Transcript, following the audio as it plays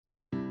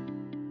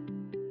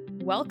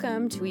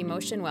Welcome to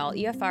Emotion Well,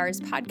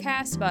 EFR's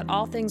podcast about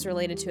all things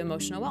related to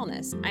emotional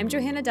wellness. I'm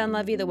Johanna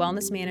Dunlevy, the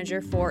Wellness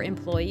Manager for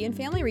Employee and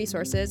Family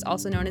Resources,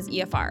 also known as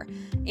EFR,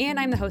 and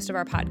I'm the host of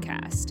our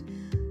podcast.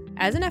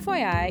 As an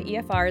FYI,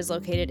 EFR is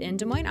located in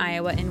Des Moines,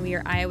 Iowa, and we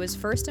are Iowa's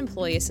first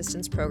employee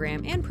assistance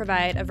program and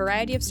provide a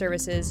variety of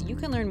services you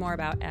can learn more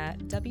about at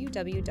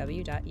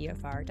www.efr.org.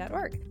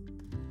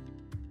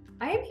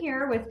 I am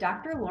here with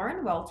Dr.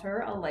 Lauren Welter,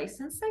 a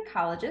licensed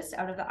psychologist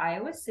out of the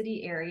Iowa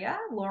City area.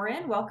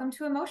 Lauren, welcome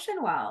to Emotion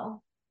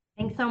Well.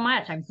 Thanks so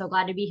much. I'm so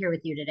glad to be here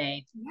with you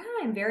today. Yeah,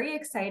 I'm very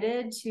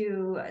excited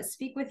to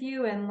speak with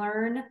you and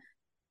learn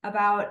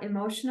about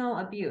emotional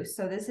abuse.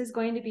 So this is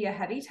going to be a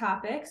heavy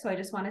topic. So I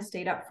just want to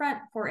state up front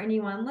for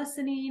anyone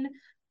listening,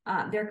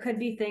 there could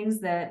be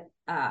things that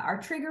are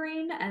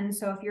triggering. And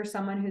so if you're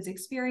someone who's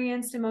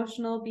experienced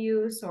emotional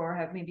abuse or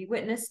have maybe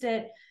witnessed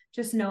it,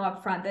 just know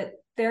up front that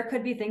there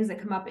could be things that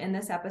come up in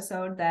this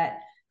episode that,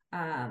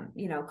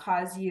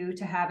 cause you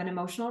to have an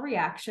emotional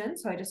reaction.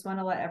 So I just want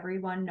to let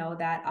everyone know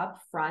that up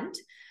front.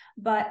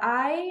 But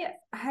I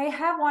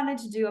have wanted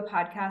to do a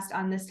podcast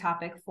on this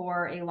topic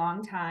for a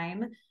long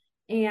time.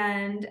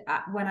 And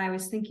when I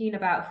was thinking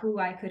about who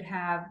I could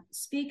have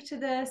speak to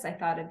this, I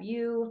thought of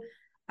you.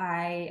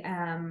 I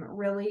am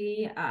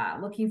really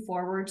looking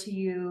forward to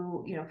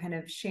you, kind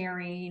of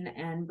sharing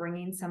and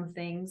bringing some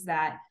things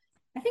that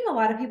I think a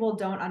lot of people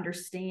don't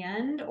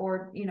understand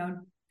or,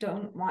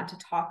 don't want to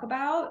talk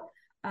about,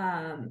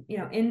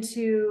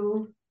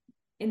 into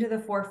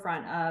the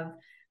forefront of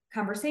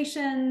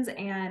conversations.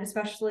 And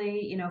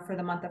especially, for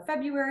the month of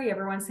February,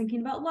 everyone's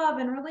thinking about love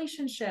and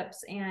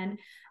relationships, and,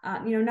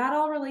 not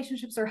all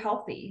relationships are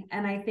healthy.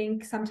 And I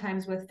think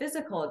sometimes with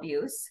physical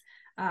abuse,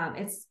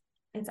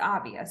 it's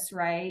obvious,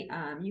 right?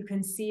 You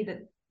can see that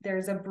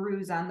there's a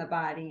bruise on the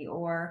body,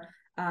 or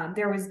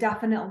there was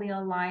definitely a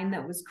line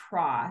that was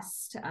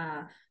crossed.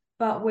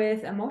 But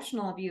with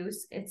emotional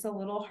abuse, it's a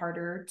little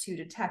harder to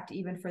detect,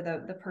 even for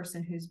the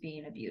person who's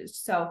being abused.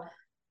 So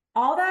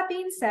all that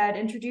being said,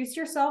 introduce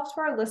yourself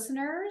to our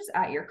listeners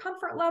at your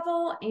comfort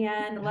level,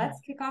 and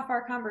let's kick off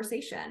our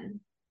conversation.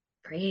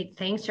 Great.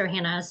 Thanks,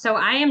 Johanna. So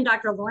I am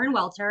Dr. Lauren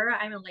Welter.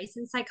 I'm a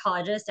licensed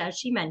psychologist, as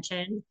she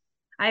mentioned.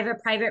 I have a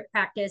private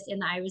practice in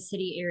the Iowa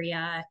City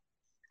area.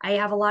 I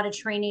have a lot of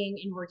training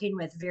in working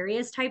with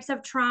various types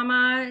of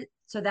trauma.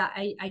 So that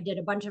I did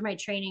a bunch of my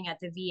training at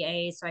the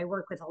VA. So I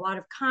work with a lot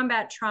of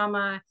combat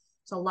trauma.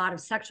 There's a lot of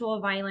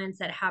sexual violence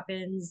that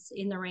happens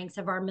in the ranks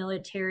of our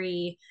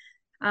military.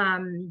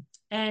 And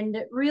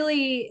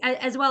really,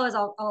 as well as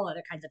all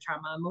other kinds of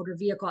trauma, motor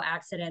vehicle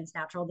accidents,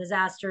 natural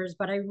disasters.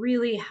 But I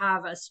really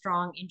have a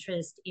strong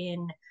interest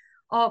in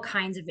all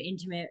kinds of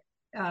intimate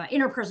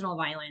interpersonal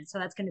violence. So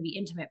that's going to be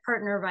intimate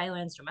partner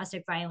violence,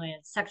 domestic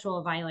violence,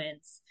 sexual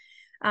violence.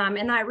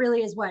 And that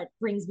really is what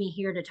brings me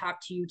here to talk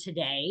to you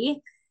today.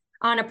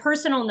 On a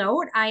personal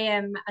note, I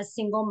am a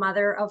single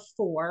mother of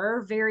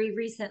 4, very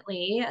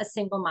recently a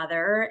single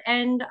mother,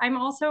 and I'm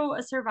also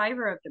a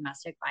survivor of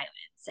domestic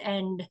violence.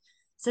 And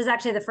this is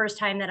actually the first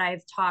time that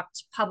I've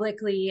talked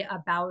publicly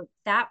about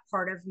that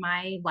part of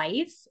my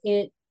life.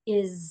 It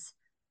is,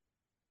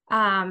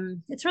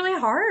 it's really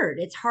hard.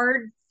 It's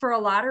hard for a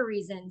lot of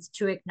reasons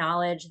to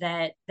acknowledge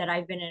that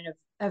I've been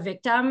a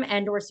victim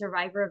and or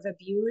survivor of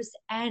abuse.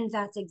 And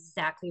that's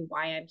exactly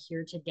why I'm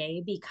here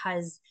today,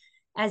 because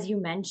as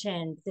you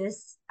mentioned,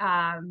 this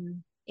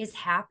is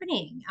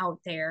happening out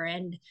there.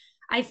 And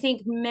I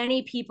think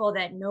many people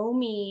that know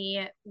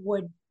me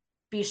would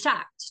be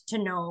shocked to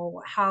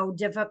know how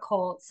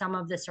difficult some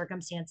of the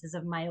circumstances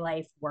of my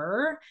life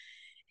were.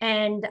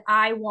 And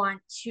I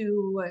want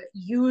to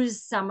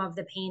use some of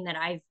the pain that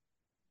I've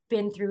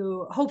been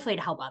through, hopefully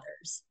to help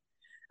others.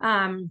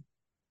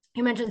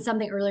 You mentioned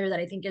something earlier that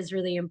I think is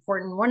really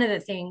important. One of the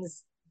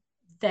things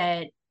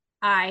that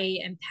I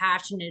am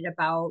passionate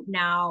about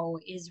now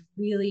is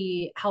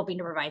really helping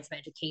to provide some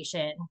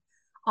education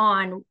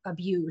on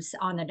abuse,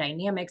 on the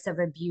dynamics of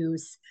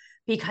abuse,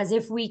 because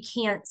if we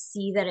can't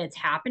see that it's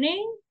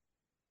happening,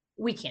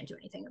 we can't do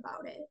anything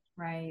about it.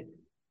 Right.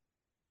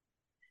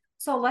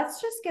 So let's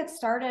just get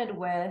started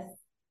with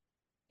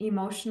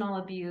emotional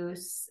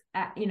abuse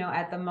at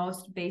the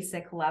most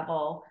basic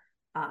level.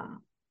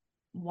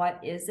 What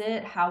is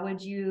it? How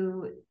would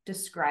you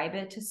describe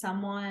it to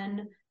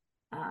someone?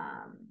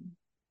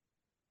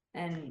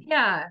 And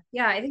yeah,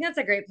 I think that's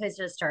a great place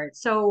to start.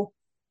 So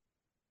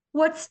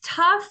what's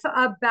tough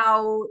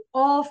about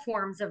all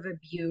forms of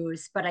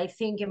abuse, but I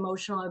think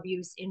emotional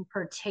abuse in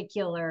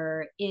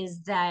particular,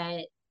 is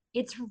that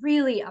it's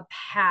really a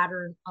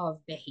pattern of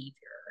behavior.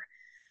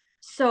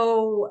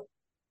 So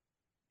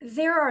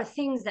there are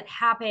things that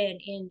happen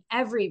in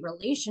every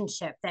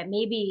relationship that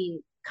maybe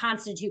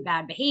constitute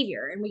bad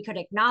behavior. And we could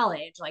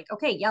acknowledge, like,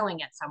 okay,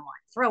 yelling at someone,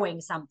 throwing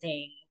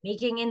something,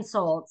 making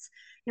insults,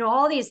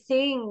 all these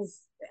things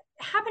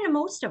happen to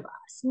most of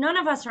us. None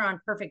of us are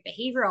on perfect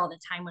behavior all the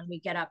time when we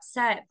get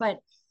upset. But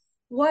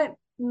what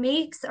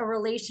makes a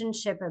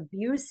relationship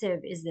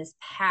abusive is this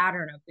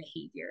pattern of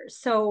behavior.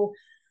 So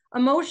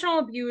emotional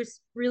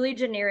abuse, really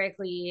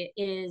generically,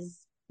 is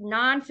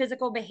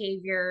non-physical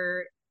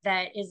behavior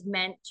that is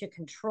meant to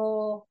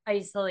control,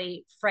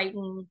 isolate,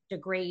 frighten,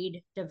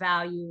 degrade,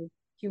 devalue,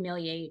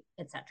 humiliate,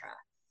 etc.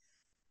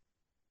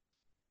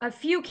 A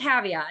few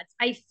caveats.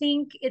 I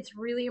think it's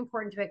really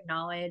important to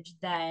acknowledge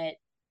that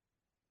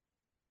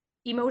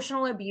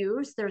emotional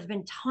abuse, there's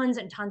been tons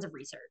and tons of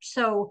research.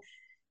 So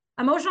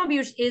emotional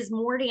abuse is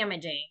more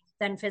damaging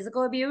than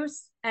physical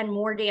abuse and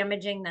more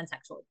damaging than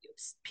sexual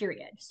abuse,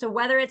 period. So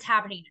whether it's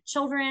happening to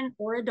children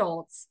or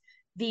adults,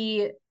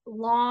 the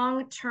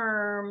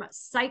long-term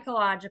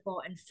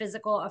psychological and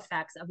physical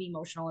effects of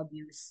emotional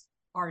abuse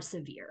are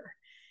severe.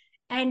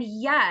 And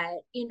yet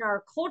in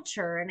our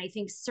culture, and I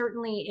think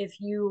certainly if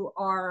you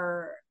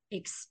are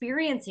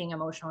experiencing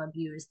emotional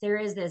abuse, there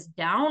is this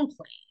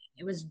downplaying.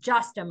 It was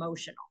just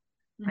emotional,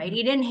 right? Mm-hmm.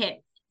 He didn't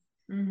hit,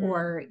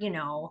 or,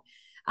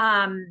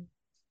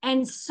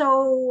 and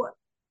so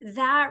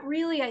that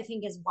really, I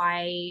think, is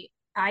why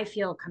I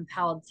feel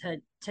compelled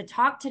to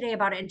talk today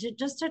about it, and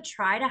just to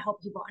try to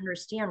help people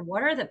understand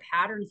what are the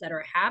patterns that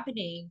are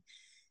happening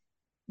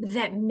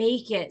that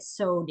make it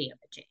so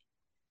damaging.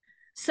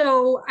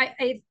 So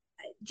I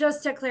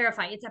just to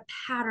clarify, it's a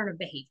pattern of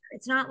behavior.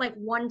 It's not like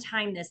one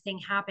time this thing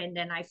happened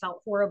and I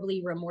felt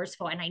horribly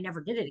remorseful and I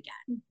never did it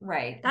again.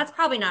 Right. That's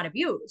probably not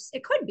abuse.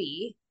 It could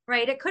be,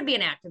 right? It could be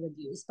an act of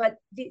abuse, but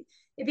it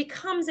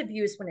becomes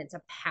abuse when it's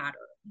a pattern.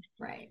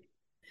 Right.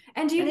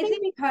 And do you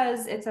think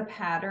because it's a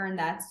pattern,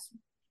 that's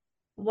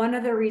one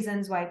of the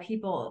reasons why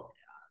people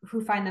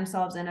who find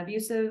themselves in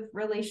abusive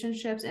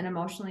relationships and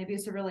emotionally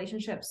abusive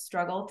relationships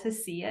struggle to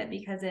see it,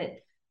 because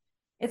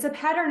it's a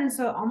pattern, and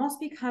so it almost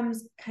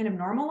becomes kind of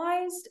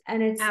normalized,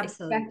 and it's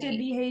expected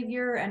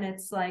behavior, and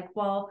it's like,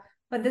 well,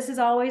 but this is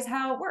always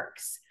how it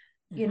works.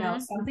 You know,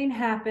 something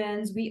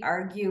happens, we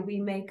argue, we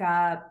make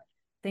up,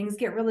 things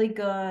get really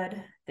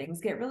good, things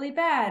get really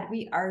bad,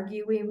 we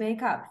argue, we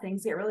make up,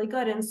 things get really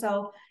good. And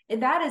so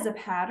that is a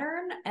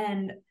pattern,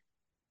 and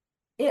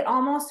it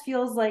almost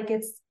feels like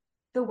it's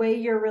the way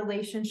your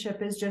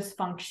relationship is just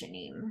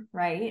functioning,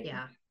 right?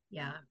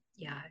 Yeah.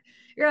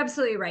 You're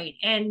absolutely right.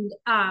 And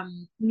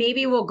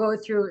maybe we'll go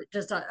through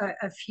just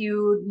a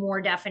few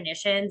more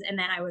definitions, and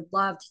then I would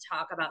love to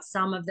talk about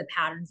some of the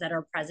patterns that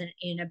are present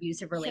in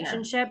abusive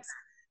relationships,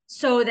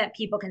 so that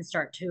people can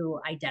start to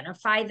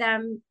identify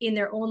them in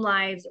their own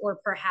lives or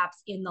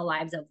perhaps in the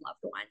lives of loved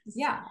ones.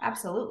 Yeah,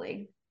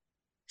 absolutely.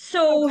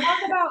 So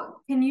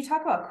can you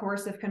talk about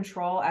coercive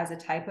control as a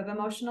type of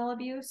emotional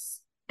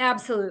abuse?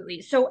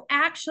 Absolutely. So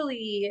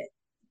actually,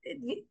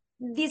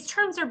 these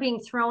terms are being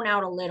thrown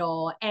out a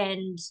little,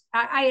 and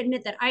I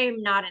admit that I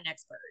am not an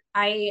expert.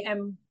 I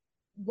am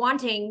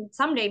wanting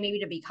someday maybe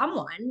to become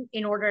one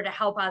in order to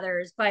help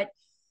others, but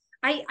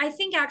I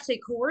think actually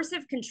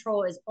coercive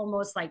control is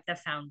almost like the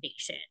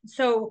foundation.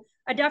 So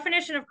a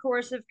definition of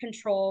coercive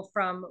control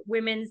from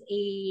Women's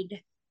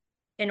Aid,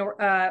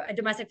 a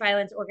domestic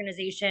violence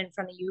organization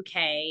from the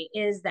UK,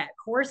 is that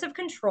coercive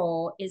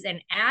control is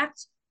an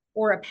act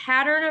or a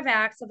pattern of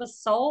acts of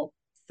assault,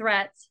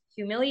 threats,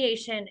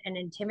 humiliation, and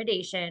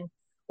intimidation,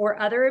 or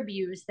other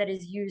abuse that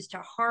is used to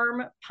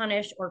harm,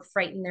 punish, or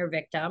frighten their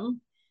victim.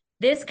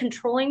 This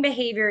controlling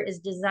behavior is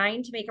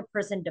designed to make a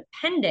person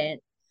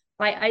dependent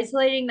by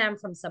isolating them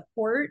from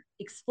support,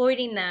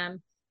 exploiting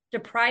them,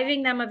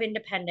 depriving them of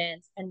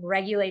independence, and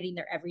regulating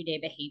their everyday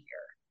behavior.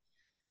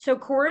 So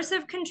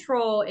coercive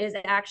control is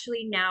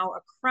actually now a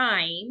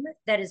crime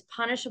that is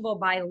punishable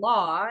by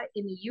law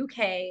in the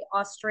UK,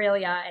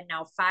 Australia, and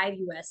now 5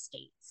 US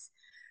states.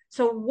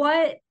 So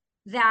what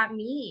that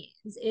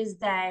means is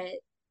that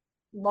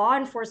law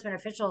enforcement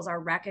officials are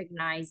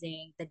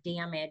recognizing the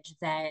damage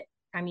that,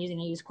 I'm using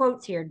to use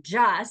quotes here,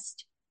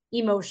 just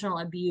emotional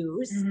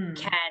abuse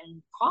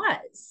can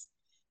cause.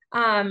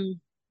 And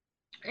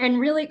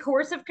really,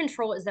 coercive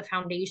control is the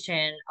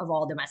foundation of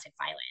all domestic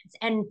violence.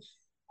 And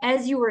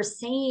as you were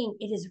saying,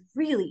 it is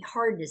really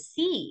hard to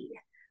see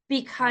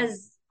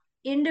because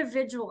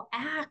individual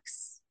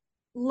acts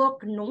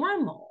look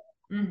normal.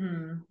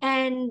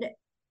 And,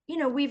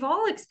 we've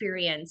all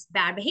experienced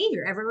bad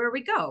behavior everywhere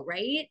we go,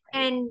 right?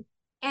 And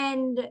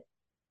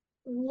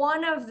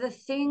one of the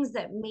things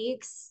that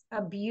makes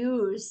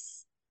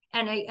abuse,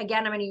 and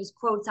again, I'm going to use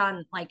quotes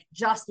on like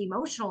just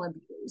emotional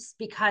abuse,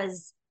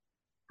 because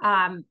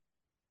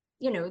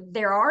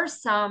there are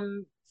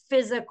some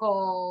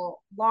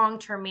physical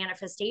long-term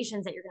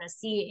manifestations that you're going to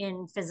see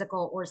in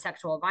physical or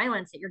sexual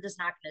violence that you're just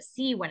not going to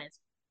see when it's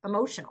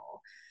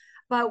emotional.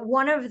 But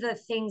one of the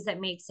things that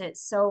makes it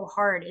so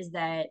hard is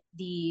that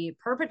the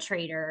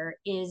perpetrator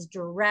is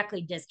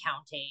directly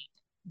discounting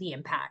the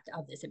impact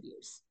of this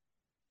abuse.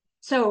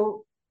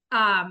 So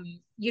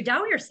you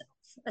doubt yourself,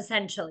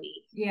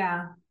 essentially.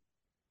 Yeah.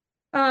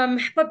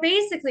 But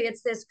basically,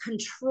 it's this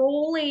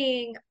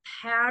controlling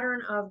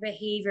pattern of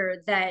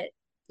behavior that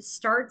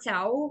starts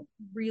out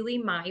really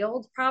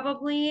mild,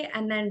 probably,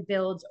 and then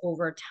builds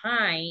over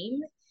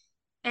time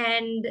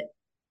and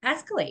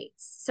escalates.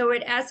 So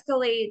it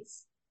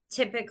escalates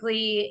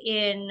typically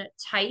in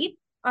type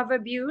of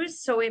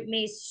abuse. So it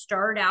may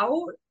start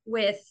out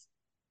with,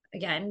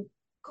 again,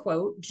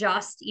 quote,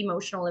 just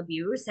emotional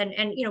abuse, and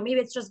maybe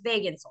it's just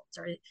vague insults,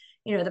 or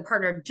the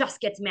partner just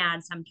gets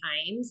mad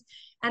sometimes,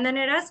 and then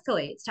it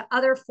escalates to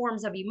other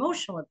forms of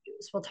emotional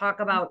abuse. We'll talk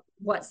about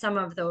what some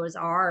of those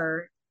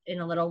are in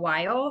a little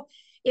while.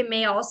 It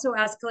may also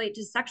escalate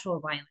to sexual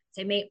violence.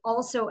 It may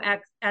also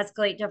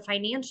escalate to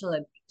financial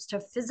abuse, to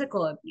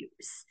physical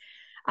abuse.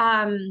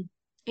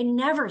 It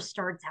never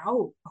starts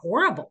out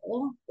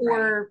horrible,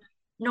 or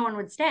no one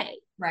would stay.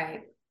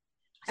 Right.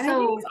 And I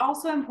think it's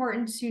also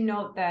important to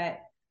note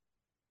that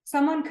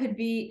someone could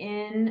be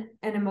in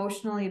an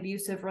emotionally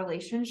abusive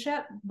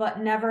relationship, but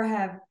never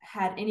have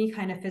had any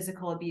kind of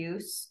physical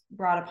abuse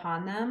brought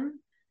upon them.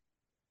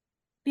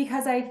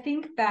 Because I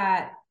think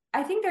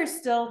there's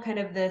still kind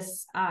of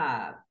this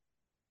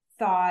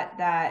thought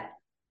that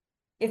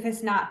if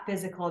it's not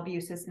physical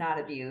abuse, it's not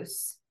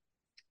abuse,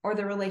 or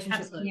the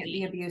relationship can't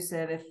be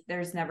abusive if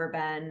there's never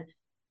been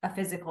a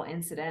physical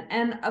incident.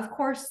 And of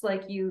course,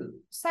 like you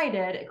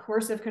cited,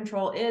 coercive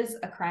control is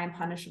a crime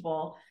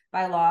punishable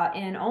by law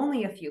in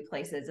only a few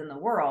places in the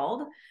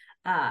world.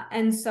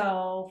 And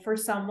so for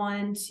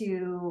someone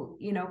to,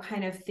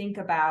 kind of think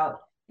about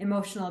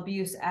emotional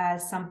abuse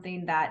as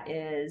something that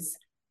is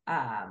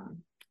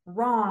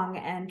wrong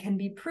and can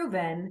be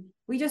proven,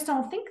 we just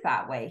don't think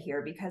that way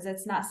here, because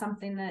it's not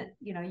something that,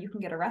 you can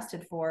get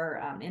arrested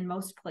for in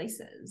most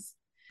places.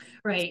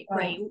 Right.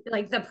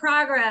 Like the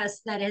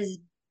progress that has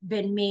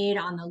been made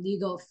on the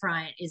legal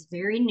front is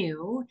very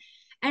new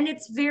and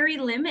it's very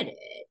limited.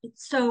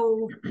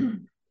 So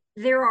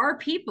there are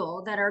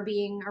people that are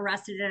being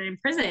arrested and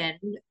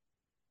imprisoned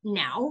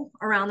now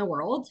around the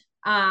world,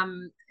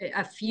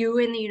 a few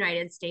in the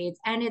United States,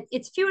 and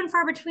it's few and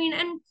far between,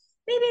 and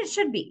maybe it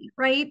should be,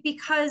 right?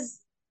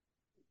 Because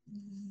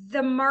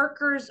the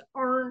markers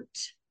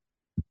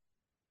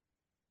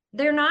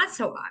they're not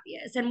so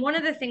obvious. And one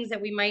of the things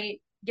that we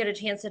might get a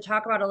chance to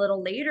talk about a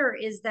little later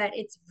is that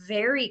it's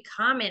very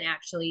common,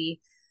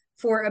 actually,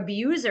 for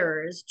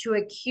abusers to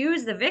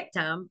accuse the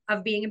victim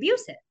of being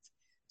abusive.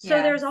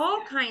 So there's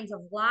all kinds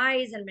of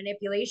lies and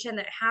manipulation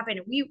that happen.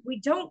 We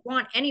don't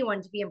want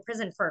anyone to be in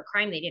prison for a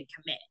crime they didn't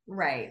commit.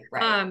 Right.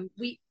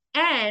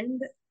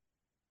 And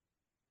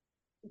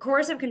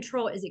coercive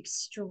control is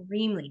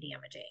extremely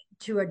damaging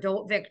to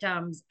adult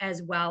victims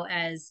as well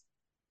as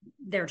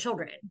their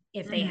children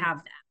if they have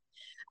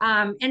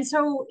that. And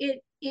so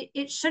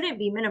it shouldn't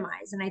be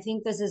minimized. And I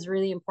think this is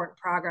really important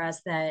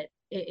progress, that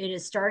it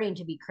is starting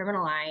to be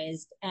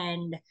criminalized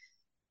and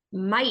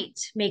might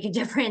make a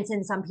difference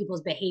in some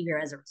people's behavior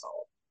as a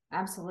result.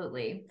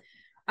 Absolutely.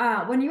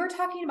 When you were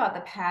talking about the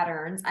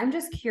patterns, I'm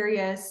just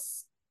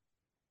curious,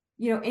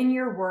 in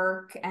your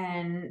work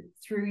and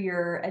through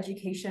your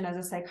education as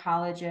a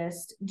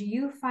psychologist, do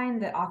you find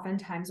that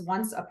oftentimes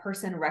once a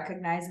person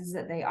recognizes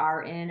that they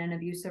are in an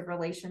abusive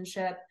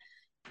relationship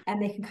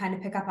and they can kind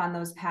of pick up on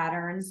those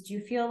patterns, do you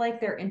feel like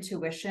their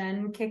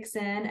intuition kicks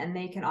in and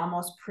they can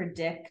almost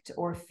predict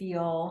or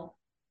feel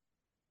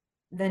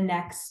the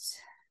next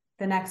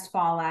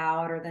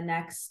fallout or the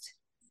next,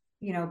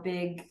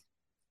 big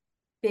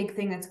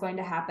thing that's going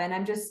to happen?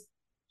 I'm just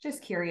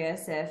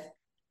curious if.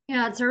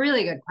 Yeah, it's a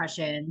really good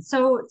question.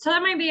 So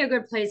that might be a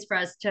good place for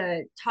us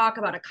to talk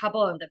about a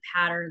couple of the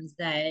patterns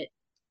that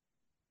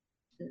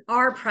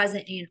are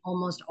present in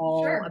almost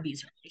all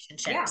abusive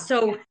relationships.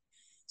 Yeah.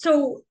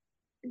 So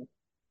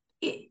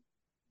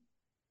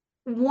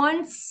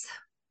once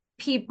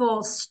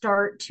people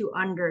start to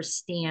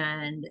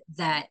understand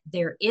that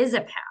there is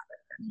a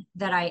pattern,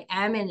 that I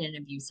am in an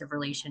abusive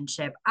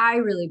relationship, I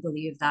really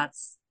believe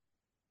that's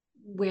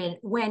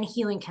when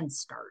healing can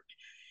start.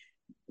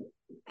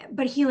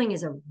 But healing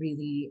is a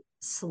really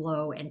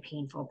slow and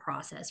painful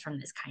process from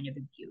this kind of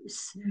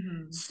abuse.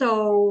 Mm-hmm.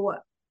 So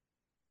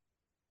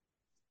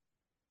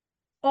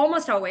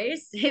almost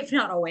always, if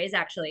not always,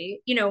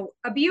 actually,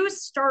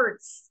 abuse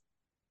starts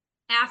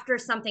after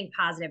something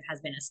positive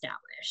has been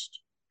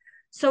established.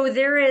 So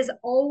there is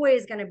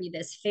always going to be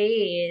this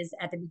phase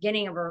at the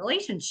beginning of a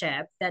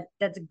relationship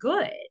that's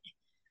good.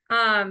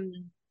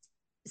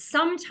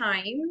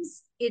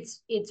 Sometimes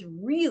it's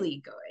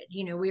really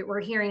good. We're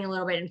hearing a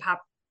little bit in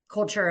pop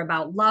culture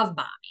about love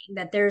bombing,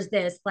 that there's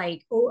this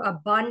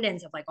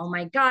abundance of oh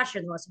my gosh,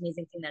 you're the most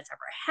amazing thing that's ever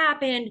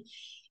happened.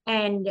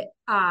 And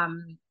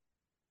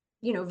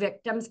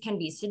victims can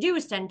be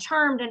seduced and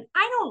charmed. And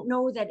I don't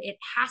know that it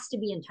has to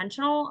be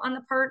intentional on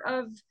the part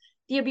of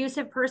the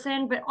abusive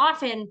person, but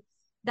often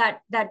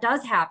that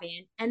does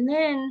happen. And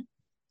then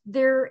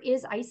there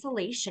is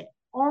isolation.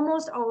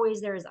 Almost always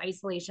there is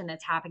isolation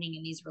that's happening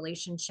in these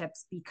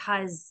relationships,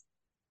 because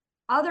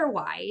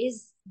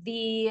otherwise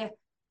the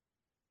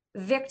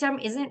victim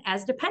isn't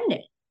as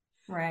dependent.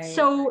 Right.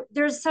 So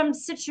there's some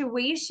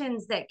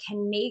situations that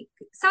can make,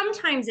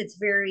 sometimes it's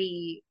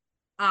very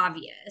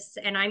obvious,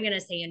 and I'm going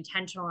to say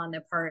intentional on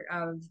the part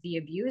of the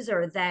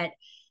abuser, that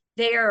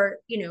they're,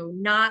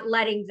 not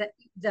letting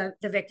the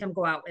victim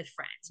go out with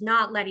friends,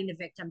 not letting the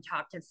victim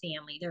talk to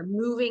family. They're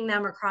moving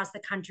them across the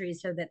country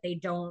so that they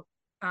don't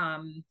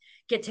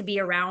get to be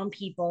around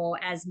people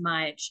as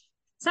much.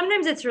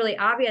 Sometimes it's really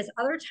obvious.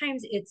 Other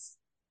times it's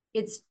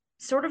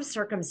sort of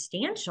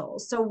circumstantial.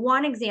 So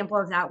one example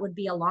of that would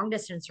be a long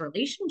distance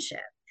relationship.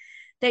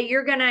 that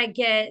you're going to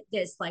get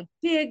this like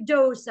big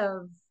dose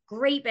of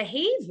great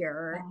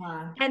behavior.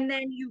 And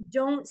then you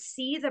don't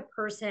see the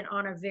person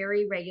on a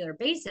very regular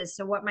basis.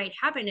 So what might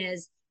happen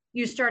is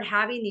you start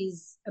having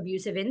these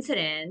abusive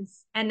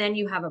incidents, and then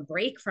you have a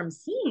break from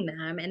seeing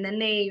them, and then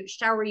they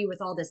shower you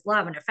with all this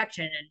love and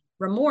affection and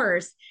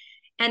remorse,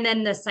 and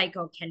then the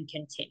cycle can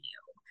continue.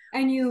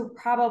 And you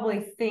probably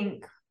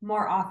think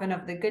more often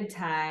of the good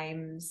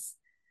times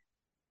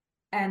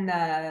and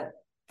the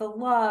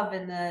love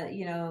and the,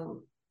 you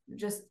know,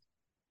 just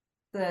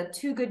the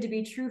too good to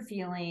be true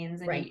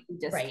feelings, and right, you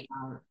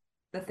discount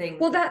the things.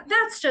 Well,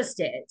 that's just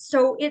it.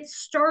 So it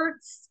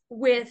starts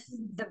with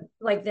the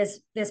like this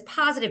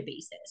positive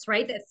basis,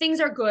 right? That things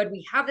are good,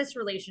 we have this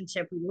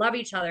relationship, we love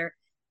each other,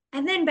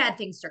 and then bad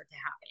things start to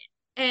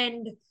happen.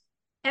 And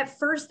at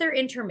first they're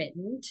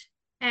intermittent,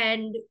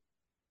 and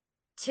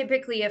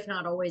typically, if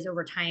not always,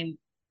 over time,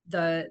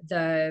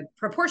 the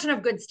proportion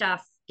of good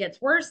stuff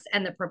gets worse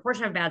and the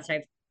proportion of bad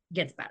stuff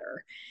gets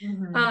better.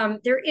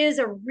 There is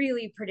a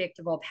really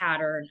predictable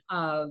pattern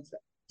of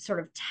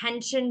sort of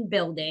tension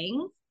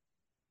building,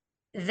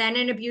 then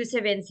an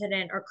abusive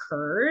incident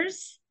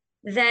occurs,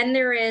 then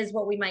there is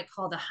what we might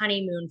call the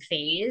honeymoon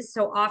phase.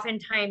 So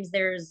oftentimes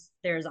there's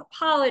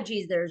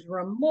apologies, there's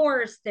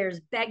remorse, there's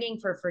begging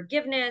for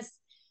forgiveness,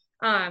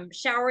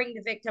 showering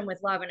the victim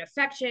with love and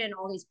affection,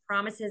 all these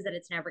promises that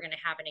it's never going to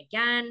happen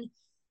again.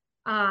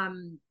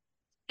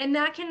 And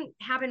that can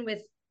happen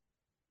with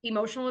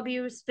emotional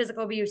abuse,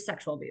 physical abuse,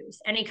 sexual abuse,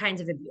 any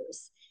kinds of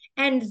abuse.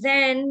 And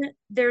then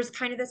there's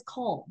kind of this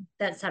calm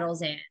that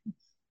settles in.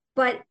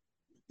 But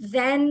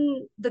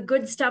then the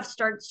good stuff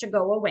starts to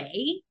go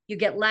away. You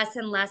get less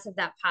and less of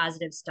that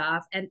positive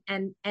stuff, and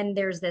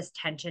there's this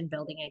tension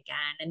building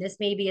again. And this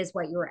maybe is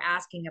what you were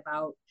asking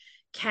about.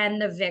 Can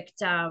the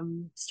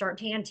victim start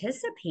to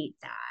anticipate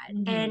that?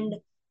 And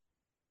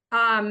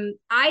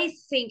I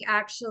think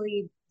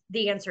actually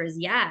the answer is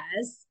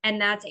yes.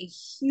 And that's a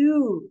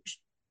huge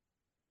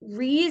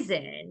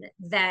reason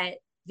that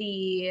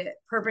the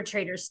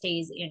perpetrator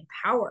stays in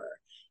power.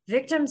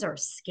 Victims are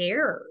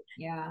scared.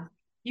 Yeah.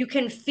 You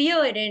can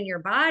feel it in your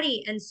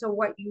body. And so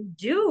what you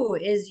do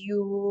is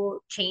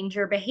you change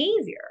your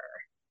behavior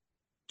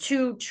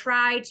to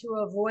try to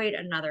avoid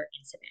another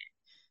incident.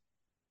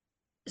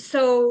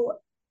 So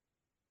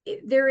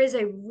there is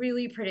a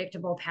really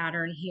predictable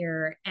pattern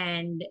here,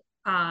 and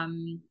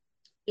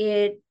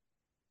it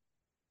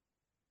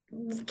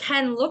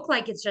can look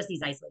like it's just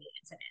these isolated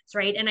incidents,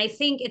 right? And I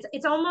think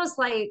it's almost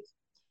like,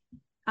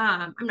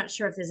 I'm not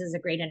sure if this is a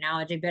great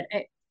analogy, but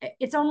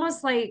it's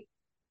almost like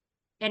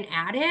an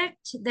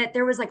addict, that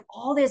there was like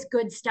all this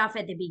good stuff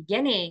at the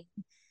beginning,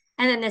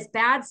 and then this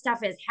bad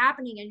stuff is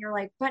happening, and you're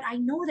like, but I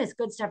know this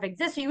good stuff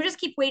exists. So you just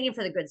keep waiting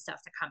for the good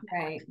stuff to come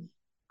back.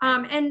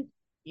 And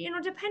you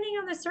know, depending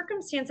on the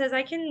circumstances,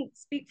 I can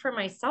speak for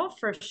myself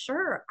for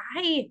sure.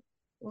 I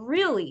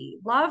really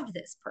loved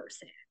this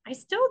person. I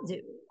still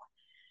do.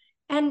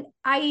 And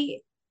I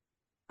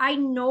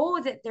know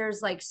that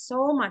there's like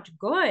so much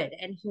good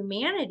and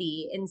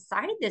humanity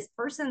inside this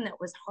person that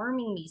was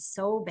harming me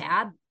so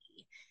badly.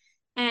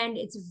 And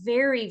it's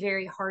very,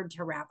 very hard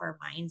to wrap our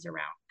minds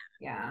around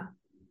that. Yeah,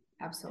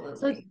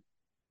 absolutely. So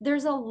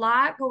there's a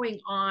lot going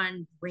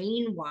on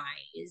brain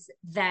wise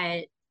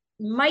that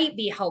might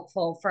be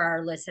helpful for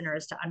our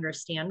listeners to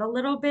understand a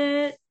little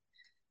bit.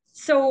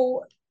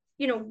 So,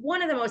 you know,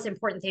 one of the most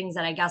important things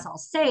that I guess I'll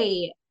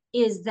say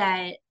is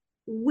that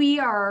we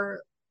are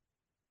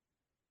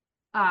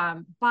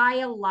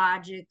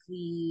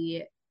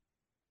biologically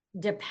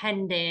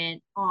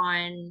dependent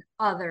on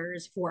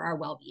others for our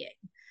well-being.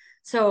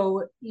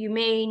 So you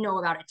may know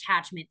about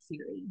attachment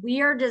theory. We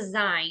are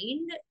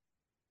designed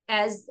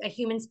as a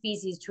human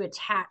species to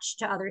attach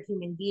to other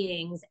human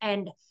beings,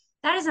 and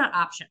that is not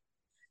optional.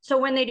 So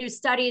when they do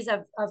studies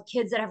of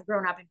kids that have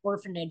grown up in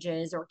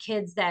orphanages, or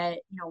kids that,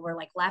 you know, were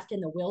like left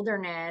in the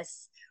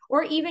wilderness,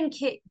 or even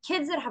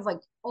kids that have like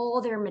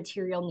all their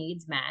material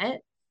needs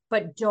met,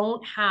 but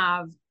don't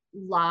have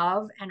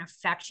love and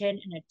affection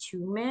and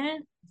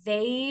attunement,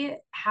 they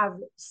have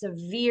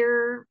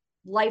severe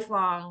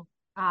lifelong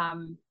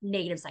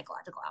negative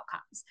psychological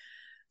outcomes.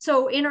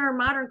 So in our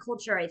modern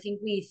culture, I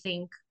think we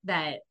think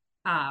that,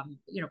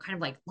 you know, kind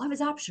of like love is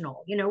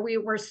optional. You know,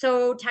 we're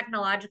so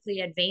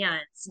technologically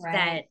advanced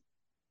that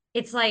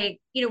it's like,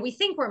 you know, we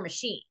think we're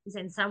machines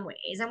in some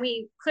ways, and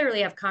we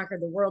clearly have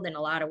conquered the world in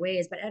a lot of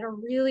ways, but at a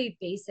really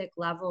basic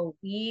level,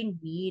 we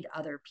need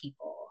other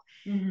people.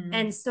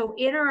 And so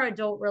in our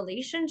adult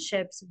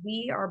relationships,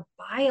 we are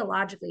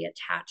biologically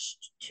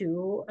attached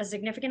to a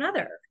significant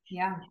other.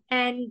 Yeah.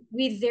 And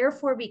we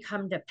therefore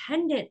become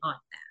dependent on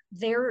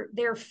them.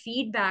 Their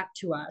feedback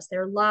to us,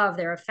 their love,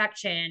 their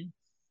affection,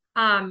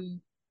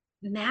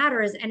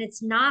 matters. And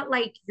it's not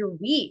like you're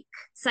weak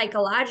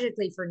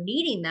psychologically for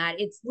needing that.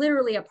 It's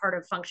literally a part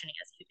of functioning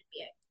as a human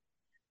being.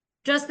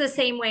 Just the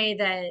same way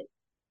that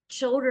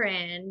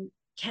children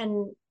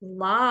can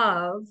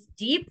love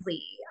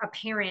deeply a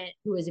parent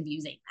who is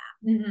abusing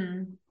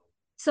them.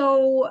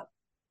 So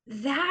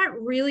that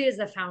really is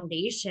the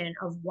foundation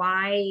of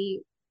why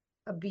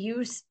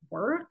abuse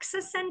works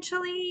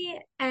essentially,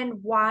 and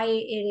why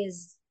it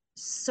is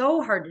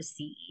so hard to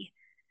see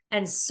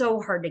and so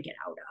hard to get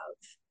out of.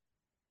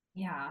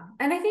 Yeah.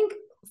 And I think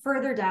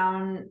further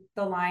down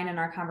the line in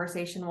our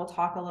conversation, we'll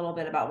talk a little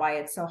bit about why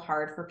it's so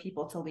hard for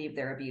people to leave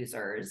their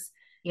abusers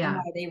and Yeah.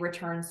 why they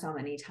return so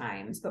many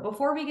times. But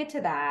before we get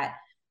to that,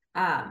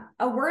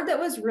 a word that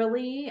was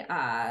really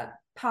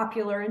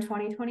popular in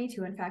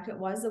 2022, in fact, it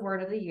was the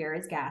word of the year,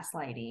 is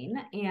gaslighting.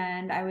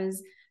 And I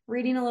was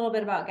reading a little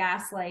bit about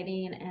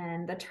gaslighting,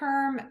 and the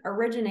term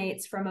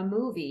originates from a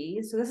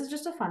movie. So this is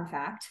just a fun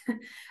fact.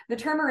 The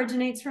term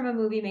originates from a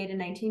movie made in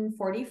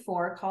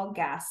 1944 called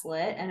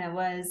Gaslit, and it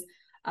was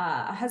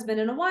a husband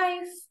and a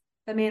wife.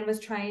 The man was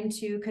trying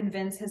to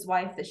convince his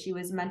wife that she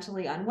was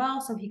mentally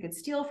unwell so he could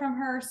steal from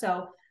her.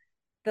 So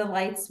the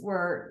lights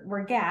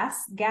were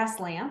gas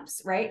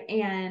lamps, right?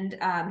 And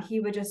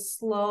he would just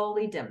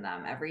slowly dim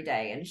them every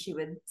day, and she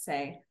would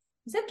say,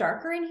 "Is it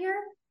darker in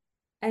here?"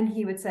 And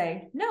he would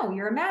say, "No,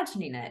 you're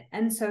imagining it."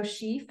 And so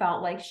she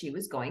felt like she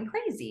was going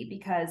crazy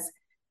because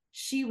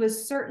she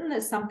was certain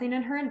that something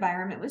in her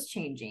environment was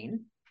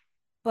changing,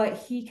 but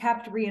he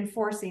kept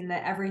reinforcing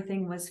that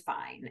everything was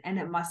fine and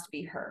it must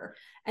be her.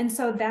 And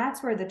so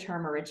that's where the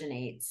term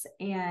originates.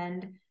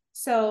 And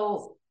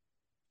so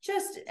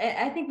just,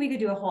 I think we could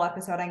do a whole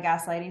episode on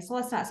gaslighting. So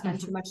let's not spend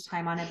too much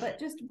time on it, but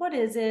just what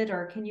is it?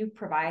 Or can you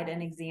provide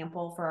an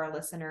example for our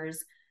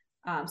listeners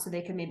so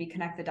they can maybe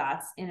connect the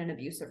dots in an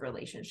abusive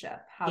relationship,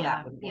 how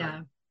that would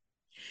work?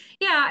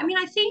 Yeah, I mean,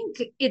 I think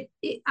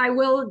I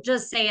will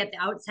just say at the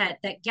outset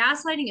that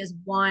gaslighting is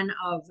one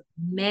of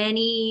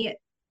many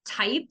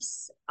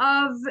types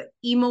of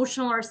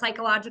emotional or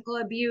psychological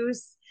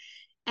abuse,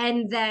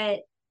 and that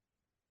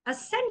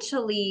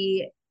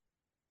essentially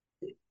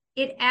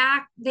they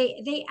act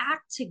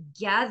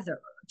together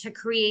to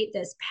create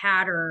this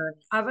pattern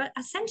of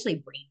essentially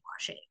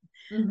brainwashing.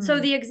 So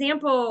Mm-hmm. the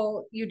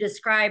example you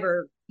describe,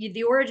 or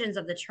the origins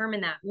of the term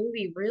in that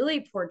movie,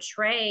 really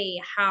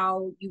portray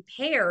how you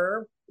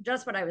pair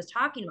just what I was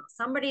talking about,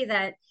 somebody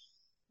that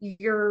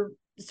you're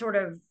sort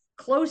of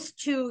close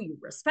to, you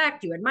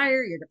respect, you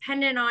admire, you're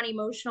dependent on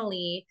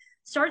emotionally,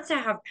 starts to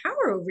have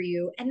power over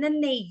you, and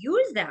then they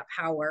use that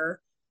power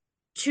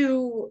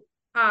to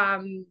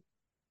um,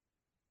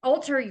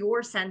 alter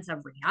your sense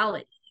of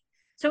reality.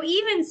 So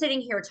even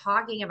sitting here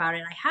talking about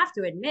it, I have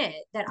to admit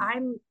that I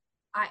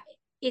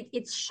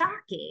it's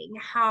shocking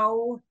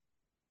how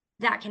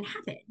that can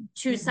happen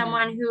to Mm-hmm.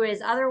 someone who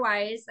is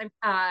otherwise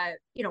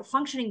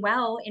functioning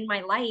well in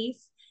my life.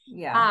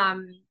 Yeah.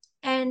 um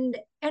and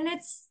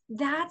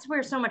that's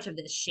where so much of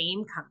this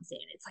shame comes in.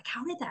 It's like,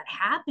 how did that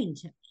happen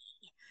to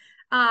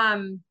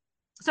me?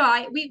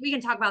 So we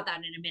can talk about that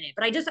in a minute,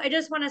 but I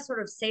just want to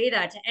sort of say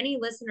that to any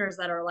listeners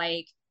that are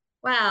like,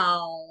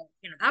 well,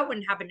 that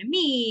wouldn't happen to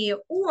me,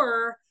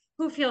 or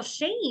who feel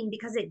shame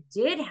because it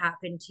did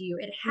happen to you.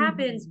 It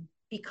happens Mm-hmm.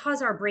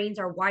 because our brains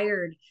are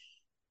wired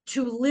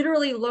to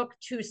literally look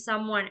to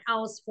someone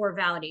else for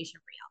validation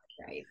of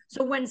reality. Right.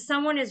 So when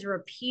someone is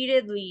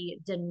repeatedly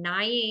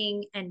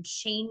denying and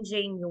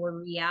changing your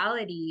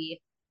reality,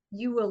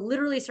 you will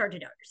literally start to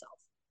doubt yourself.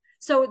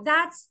 So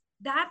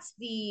that's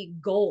the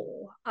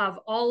goal of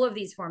all of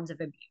these forms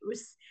of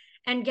abuse.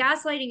 And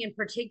gaslighting in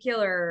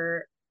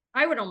particular,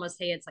 I would almost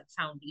say it's like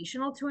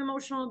foundational to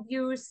emotional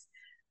abuse,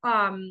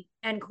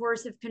 and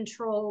coercive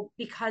control,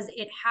 because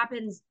it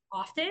happens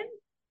often,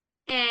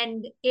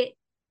 and it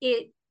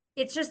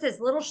it's just this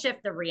little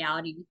shift of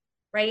reality,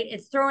 right?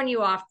 It's throwing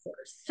you off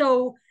course.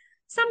 So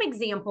some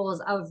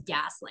examples of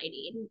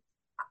gaslighting: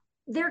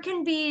 there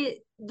can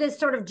be this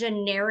sort of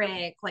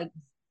generic, like,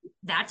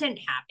 that didn't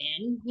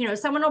happen.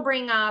 Someone will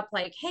bring up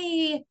like,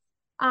 hey,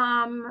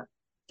 um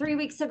 3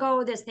 weeks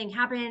ago this thing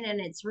happened and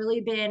it's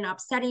really been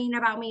upsetting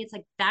about me. It's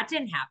like, that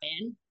didn't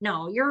happen.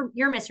 No, you're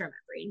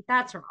misremembering.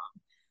 That's wrong.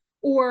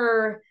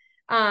 Or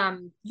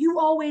you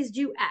always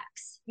do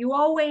X. You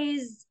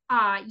always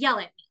yell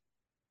at me.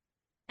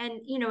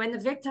 And the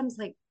victim's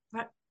like,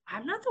 but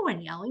I'm not the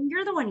one yelling.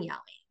 You're the one yelling.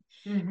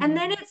 And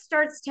then Mm-hmm. it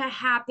starts to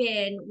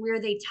happen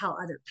where they tell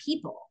other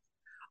people.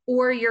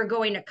 Or you're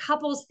going to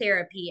couples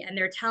therapy and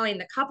they're telling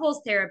the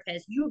couples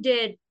therapist, you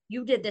did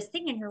this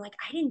thing, and you're like,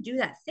 I didn't do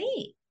that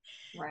thing.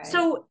 Right.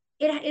 So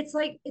it's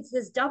like it's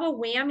this double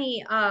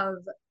whammy of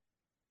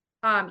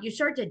you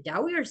start to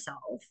doubt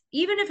yourself,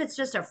 even if it's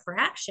just a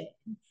fraction.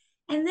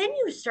 And then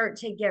you start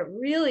to get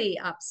really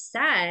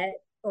upset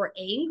or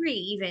angry,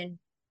 even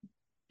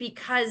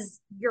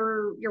because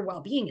your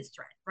well-being is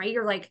threatened, right?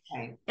 You're like,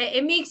 Right.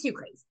 it makes you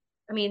crazy.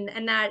 I mean,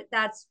 and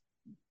that's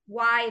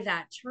why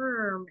that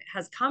term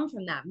has come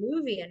from that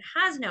movie and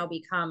has now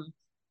become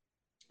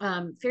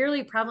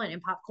fairly prevalent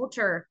in pop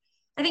culture.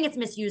 I think it's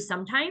misused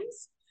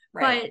sometimes,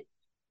 Right. but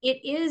it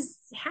is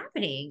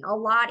happening a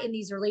lot in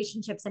these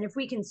relationships. And if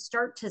we can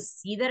start to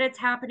see that it's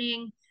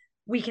happening,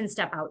 we can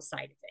step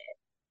outside of it.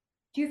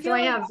 Do you So feel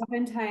I like have,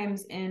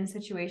 oftentimes in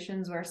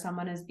situations where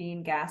someone is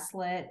being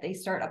gaslit, they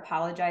start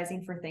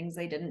apologizing for things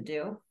they didn't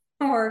do?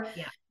 Or,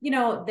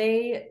 yeah,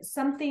 they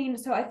something.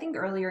 So I think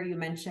earlier you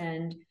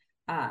mentioned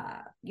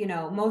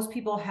Most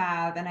people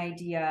have an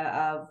idea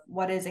of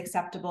what is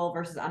acceptable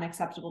versus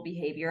unacceptable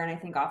behavior. And I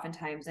think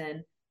oftentimes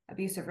in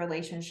abusive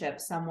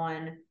relationships,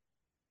 someone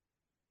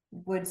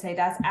would say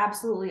that's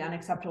absolutely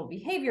unacceptable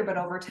behavior, but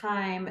over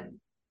time,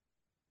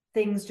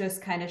 things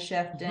just kind of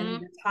shift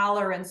and the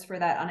tolerance for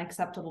that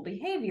unacceptable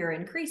behavior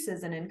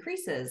increases and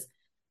increases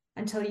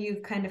until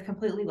you've kind of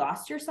completely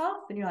lost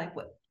yourself and you're like,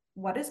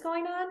 what is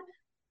going on?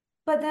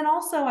 But then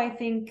also, I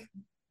think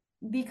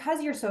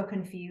because you're so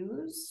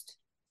confused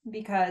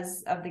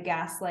because of the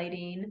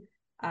gaslighting,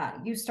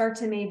 you start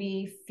to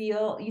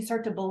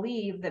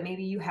believe that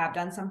maybe you have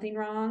done something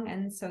wrong.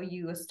 And so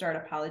you start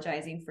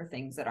apologizing for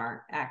things that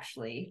aren't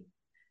actually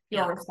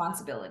your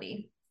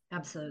responsibility.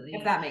 Absolutely.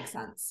 If that makes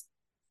sense.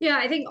 Yeah,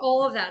 I think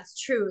all of that's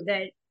true.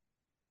 That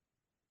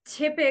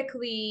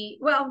typically,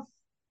 well,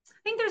 I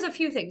think there's a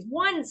few things.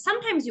 One,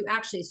 sometimes you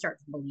actually start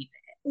to believe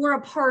it, or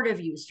a part of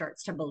you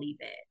starts to believe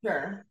it.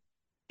 Sure.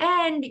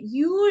 And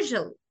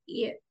usually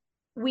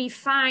we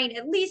find,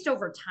 at least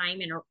over time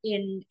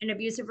in an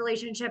abusive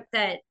relationship,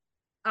 that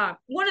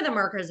one of the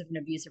markers of an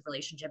abusive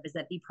relationship is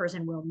that the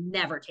person will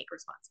never take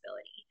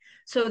responsibility.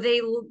 So they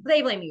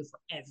blame you for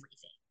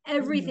everything.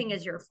 Everything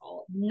is your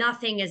fault.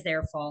 Nothing is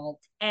their fault.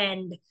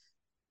 And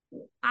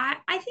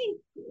I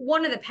think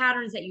one of the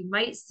patterns that you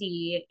might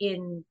see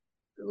in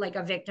like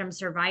a victim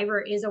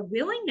survivor is a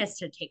willingness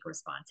to take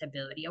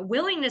responsibility, a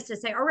willingness to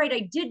say, all right,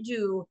 I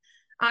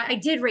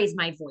did raise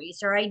my voice,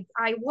 or I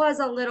was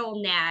a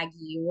little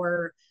naggy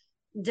or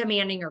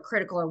demanding or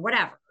critical or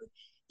whatever.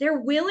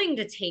 They're willing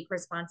to take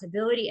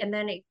responsibility. And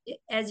then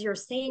as you're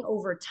saying,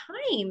 over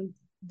time,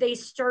 they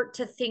start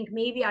to think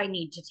maybe I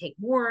need to take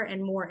more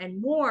and more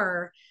and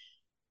more,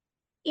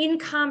 in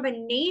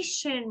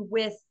combination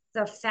with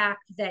the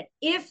fact that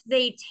if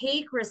they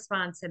take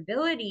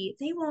responsibility,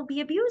 they won't be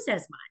abused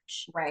as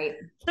much. Right.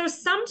 So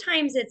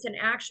sometimes it's an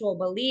actual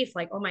belief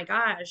like, oh my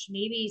gosh,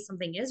 maybe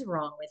something is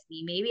wrong with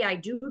me. Maybe I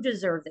do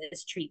deserve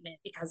this treatment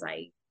because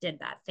I did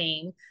that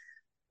thing.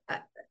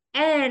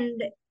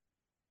 And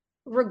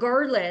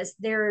regardless,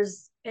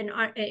 there's an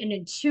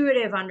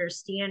intuitive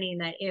understanding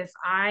that if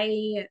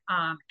I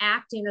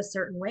act in a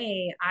certain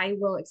way, I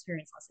will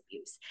experience less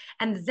abuse.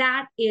 And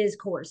that is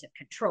coercive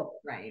control.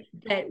 Right.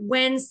 That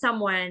when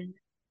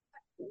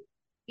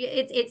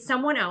it's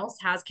someone else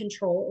has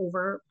control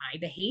over my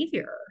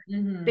behavior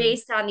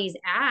based on these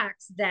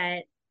acts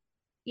that,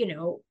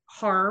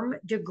 harm,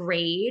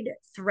 degrade,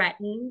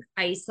 threaten,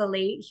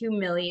 isolate,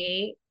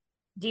 humiliate,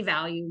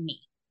 devalue me.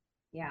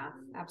 Yeah,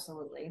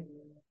 absolutely.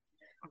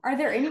 Are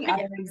there any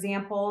other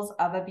examples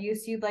of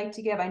abuse you'd like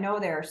to give? I know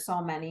there are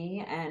so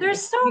many, and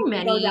there's so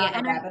many. Go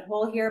down the rabbit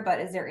hole here,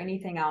 but is there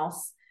anything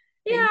else?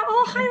 Yeah,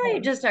 I'll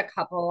highlight just a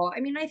couple.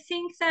 I mean, I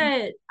think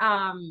that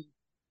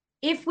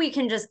if we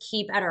can just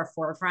keep at our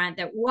forefront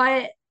that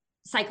what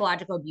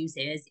psychological abuse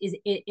is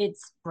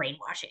it's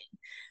brainwashing.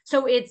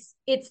 So it's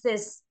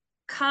this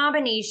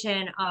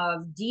combination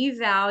of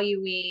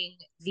devaluing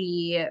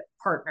the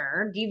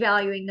partner,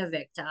 devaluing the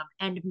victim,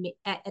 and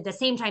at the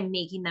same time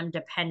making them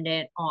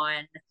dependent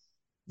on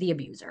the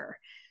abuser.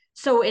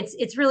 So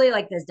it's really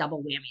like this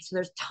double whammy. So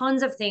there's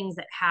tons of things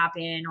that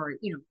happen, or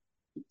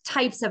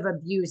types of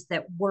abuse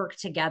that work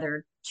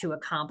together to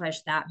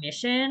accomplish that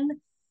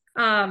mission.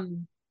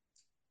 One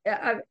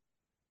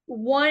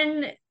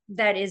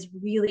that is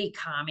really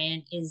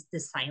common is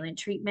the silent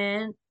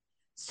treatment.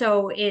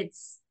 So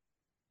it's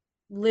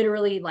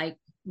literally like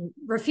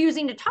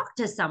refusing to talk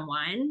to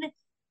someone,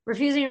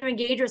 refusing to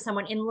engage with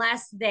someone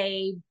unless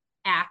they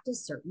act a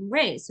certain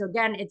way. So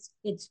again,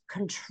 it's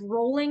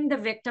controlling the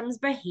victim's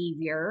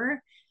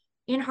behavior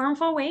in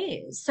harmful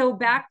ways. So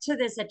back to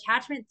this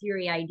attachment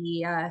theory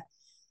idea,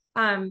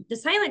 the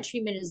silent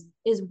treatment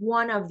is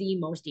one of the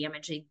most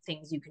damaging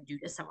things you can do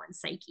to someone's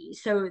psyche.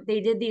 So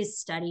they did these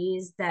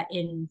studies that I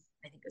think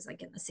it was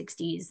like in the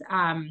 60s.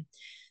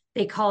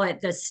 They call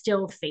it the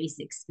still face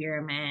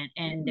experiment.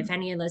 And if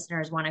any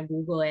listeners want to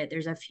Google it,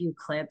 there's a few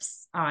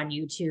clips on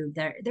YouTube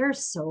that they're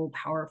so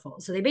powerful.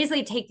 So they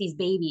basically take these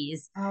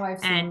babies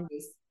and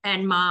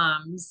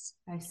moms,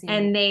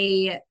 and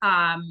they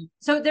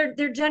so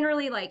they're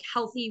generally like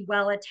healthy,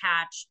 well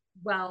attached,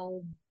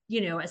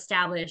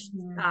 established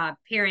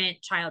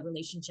parent-child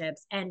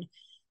relationships, and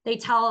they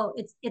tell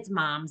it's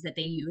moms that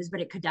they use, but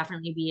it could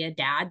definitely be a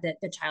dad that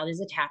the child is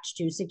attached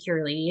to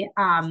securely.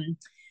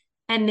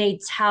 And they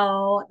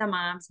tell the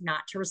moms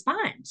not to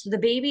respond. So the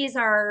babies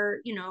are,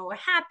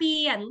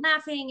 happy and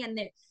laughing,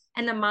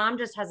 and the mom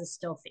just has a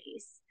still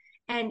face.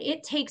 And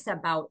it takes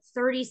about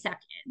 30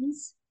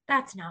 seconds.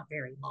 That's not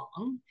very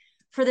long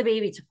for the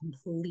baby to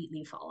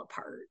completely fall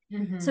apart.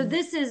 So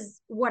this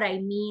is what I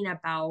mean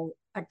about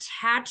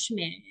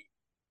attachment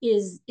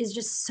is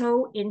just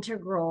so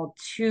integral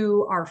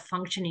to our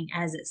functioning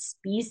as a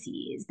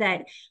species,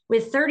 that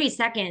with 30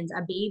 seconds,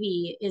 a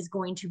baby is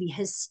going to be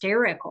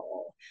hysterical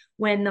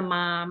when the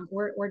mom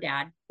or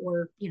dad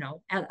or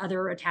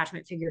other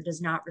attachment figure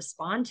does not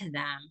respond to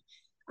them.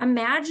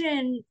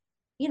 Imagine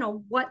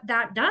what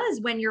that does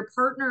when your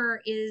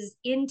partner is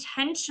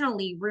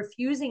intentionally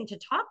refusing to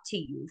talk to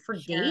you for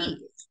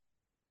days.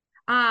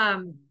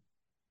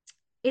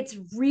 it's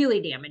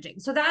really damaging.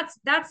 So that's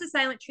the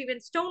silent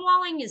treatment.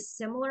 Stonewalling is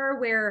similar,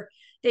 where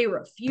they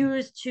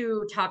refuse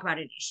to talk about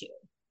an issue.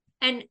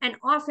 And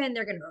often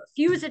they're going to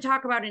refuse to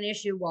talk about an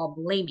issue while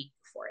blaming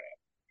you for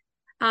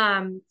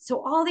it.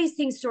 So all these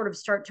things sort of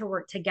start to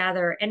work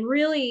together. And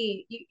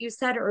really, you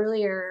said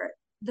earlier,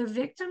 the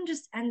victim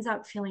just ends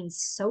up feeling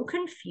so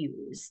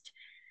confused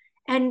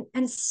and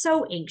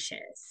so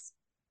anxious.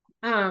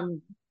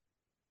 Um,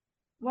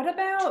 What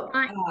about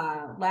I,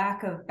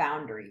 lack of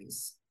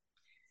boundaries?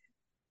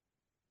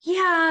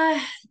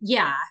 yeah,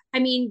 yeah. I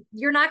mean,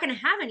 you're not going to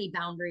have any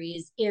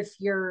boundaries if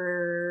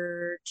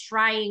you're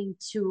trying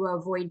to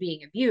avoid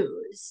being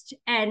abused.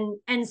 And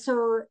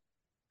so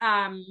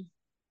um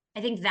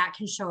I think that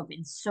can show up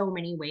in so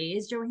many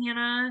ways,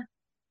 Johanna.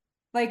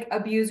 Like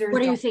abusers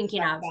What are you don't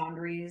thinking respect of?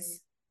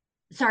 boundaries.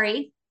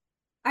 Sorry?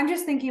 I'm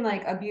just thinking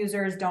like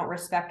abusers don't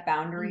respect No.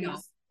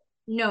 boundaries.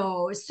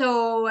 No.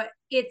 So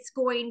it's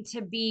going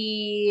to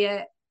be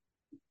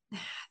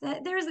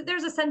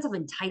there's a sense of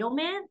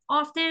entitlement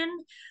often.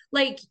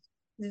 Like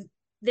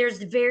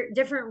there's very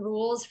different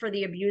rules for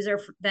the abuser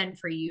than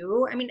for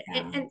you. I mean,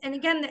 Yeah. and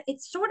again,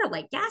 it's sort of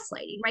like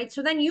gaslighting, right?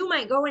 So then you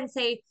might go and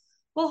say,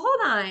 well,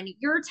 hold on,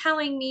 you're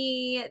telling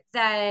me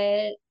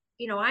that,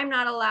 I'm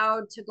not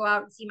allowed to go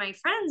out and see my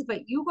friends,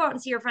 but you go out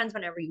and see your friends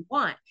whenever you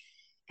want.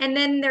 And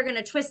then they're going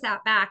to twist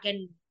that back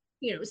and,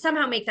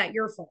 somehow make that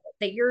your fault,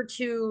 that you're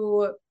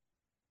too,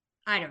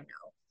 I don't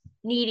know,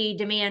 needy,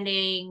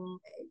 demanding,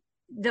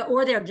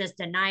 or they'll just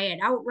deny it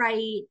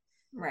outright.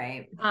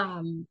 Right.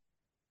 Um,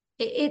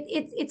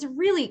 it's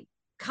really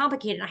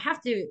complicated. I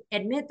have to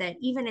admit that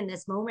even in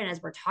this moment,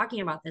 as we're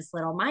talking about this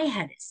little, my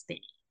head is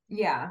spinning.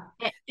 Yeah.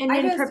 And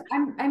then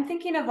I'm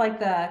thinking of like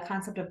the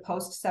concept of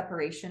post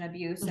separation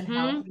abuse and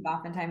how I mm-hmm, think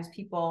oftentimes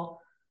people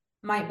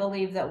might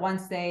believe that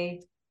once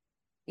they,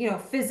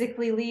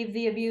 physically leave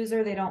the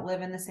abuser, they don't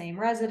live in the same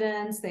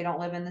residence, they don't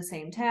live in the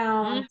same mm-hmm,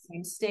 town,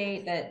 same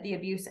state, that the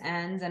abuse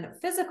ends. And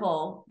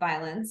physical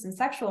violence and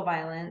sexual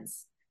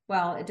violence,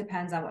 well, it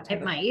depends on what type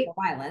it of might. sexual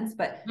violence,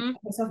 but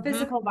so Mm-hmm,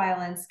 physical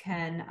violence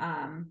can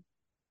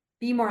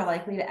be more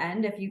likely to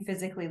end if you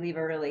physically leave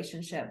a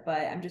relationship.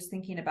 But I'm just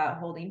thinking about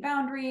holding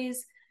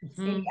boundaries,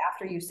 maybe mm-hmm.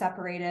 after you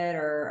separated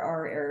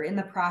or in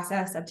the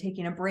process of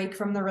taking a break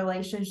from the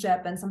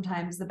relationship, and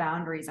sometimes the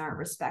boundaries aren't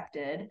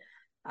respected.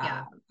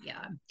 Yeah,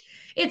 yeah.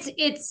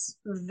 It's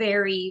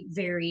very,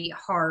 very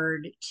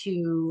hard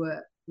to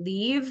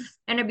leave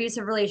an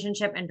abusive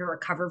relationship and to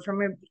recover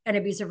from an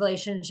abusive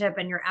relationship.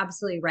 And you're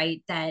absolutely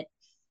right that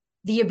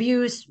the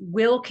abuse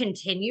will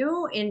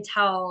continue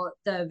until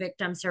the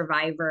victim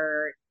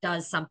survivor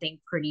does something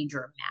pretty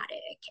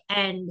dramatic.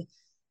 And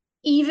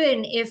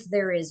even if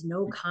there is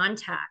no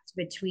contact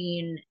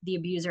between the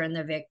abuser and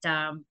the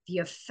victim, the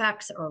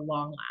effects are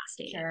long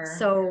lasting. Sure.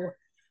 So,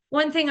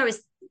 one thing I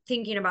was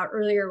thinking about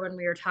earlier when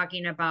we were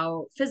talking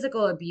about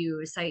physical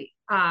abuse, I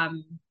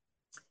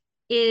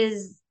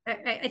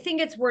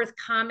think it's worth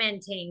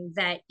commenting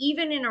that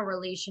even in a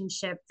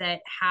relationship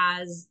that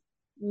has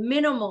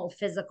minimal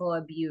physical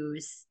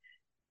abuse,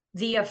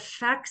 the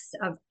effects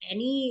of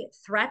any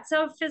threats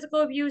of physical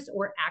abuse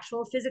or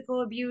actual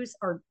physical abuse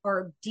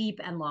are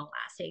deep and long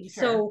lasting.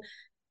 Sure. So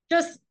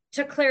just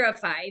to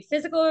clarify,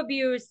 physical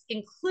abuse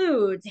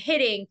includes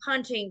hitting,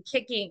 punching,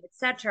 kicking,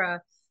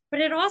 etc., but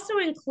it also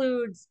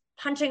includes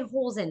punching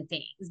holes in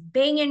things,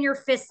 banging your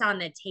fists on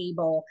the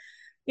table,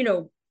 you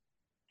know,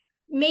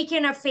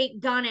 making a fake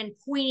gun and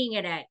pointing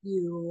it at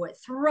you,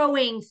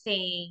 throwing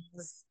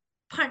things.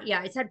 Yeah,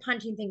 I said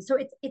punching things. So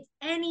it's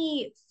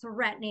any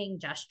threatening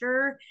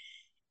gesture.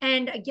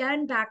 And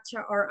again, back to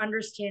our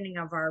understanding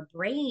of our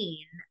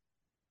brain,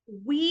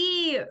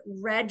 we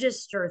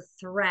register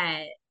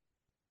threat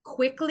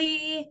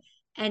quickly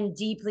and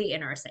deeply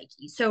in our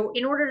psyche. So,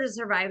 in order to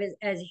survive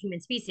as a human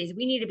species,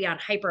 we need to be on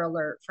hyper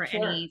alert for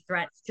Sure. any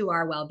threats to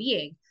our well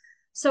being.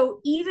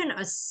 So, even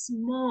a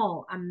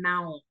small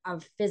amount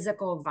of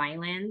physical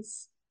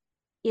violence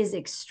is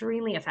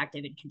extremely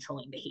effective in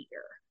controlling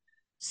behavior.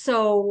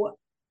 So,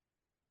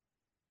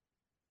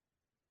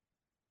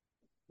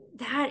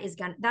 that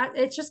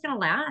it's just gonna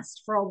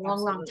last for a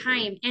long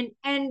Absolutely. time,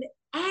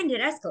 and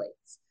it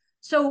escalates.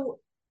 So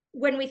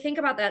when we think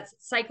about that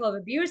cycle of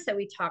abuse that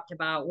we talked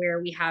about,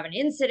 where we have an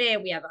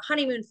incident, we have a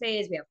honeymoon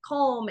phase, we have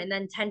calm, and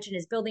then tension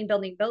is building,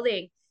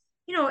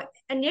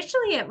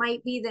 initially it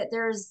might be that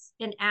there's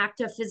an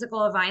act of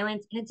physical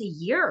violence and it's a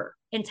year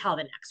until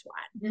the next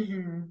one.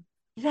 Mm-hmm.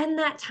 Then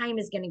that time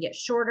is going to get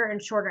shorter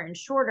and shorter and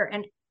shorter,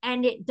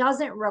 and it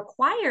doesn't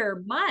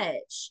require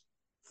much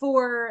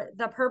for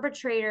the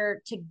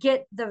perpetrator to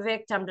get the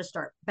victim to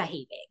start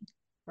behaving,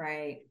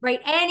 Right. right?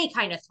 Any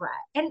kind of threat.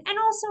 And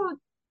also,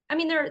 I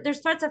mean,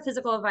 there's threats of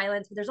physical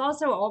violence, but there's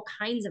also all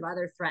kinds of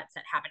other threats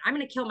that happen. I'm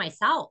going to kill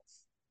myself.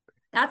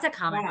 That's a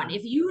common one. Yeah.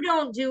 If you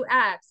don't do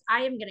X,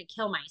 I am going to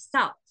kill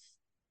myself.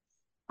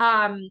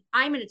 I'm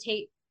going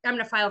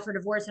to file for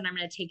divorce and I'm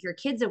going to take your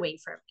kids away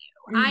from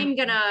you. I'm Mm-hmm.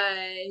 going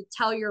to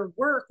tell your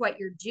work what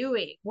you're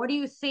doing. What do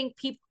you think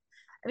people,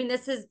 I mean,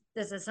 this is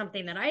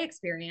something that I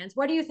experience.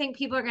 What do you think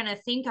people are going to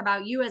think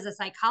about you as a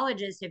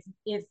psychologist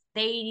if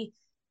they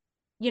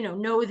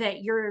know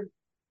that you're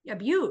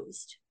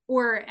abused.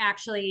 Or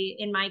actually,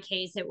 in my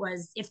case, it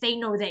was if they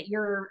know that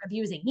you're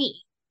abusing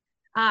me.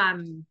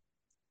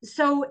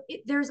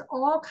 There's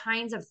all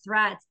kinds of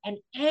threats, and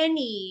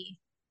any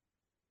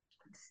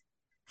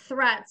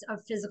threats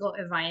of physical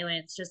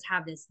violence just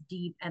have this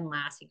deep and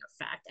lasting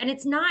effect. And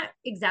it's not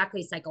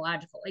exactly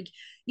psychological. Like,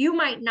 you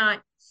might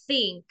not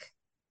think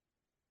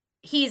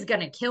he's going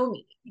to kill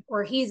me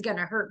or he's going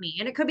to hurt me.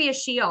 And it could be a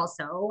she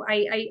also.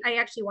 I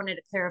actually wanted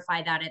to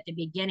clarify that at the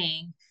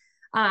beginning.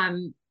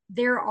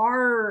 There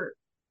are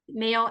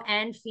male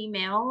and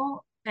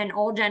female and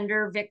all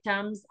gender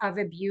victims of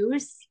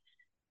abuse.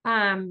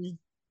 And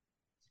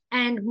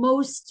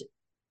most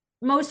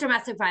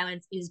domestic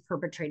violence is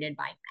perpetrated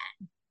by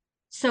men.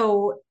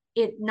 So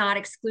it not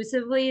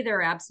exclusively, there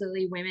are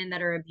absolutely women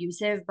that are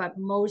abusive, but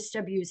most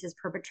abuse is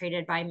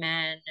perpetrated by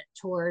men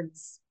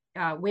towards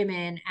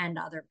women and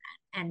other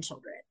men and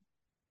children.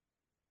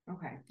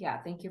 Okay. Yeah.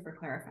 Thank you for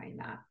clarifying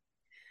that.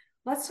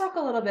 Let's talk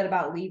a little bit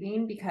about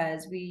leaving,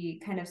 because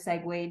we kind of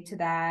segued to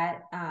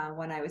that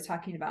when I was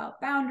talking about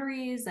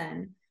boundaries.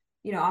 And,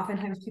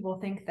 oftentimes people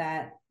think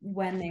that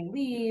when they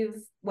leave,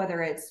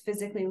 whether it's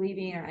physically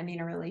leaving or ending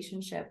a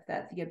relationship,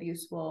 that the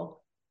abuse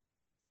will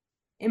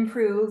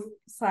improve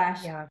 /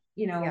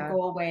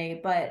 go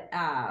away. But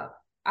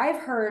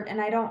I've heard,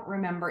 and I don't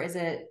remember, is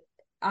it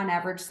on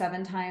average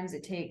 7 times?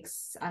 It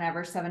takes on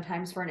average 7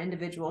 times for an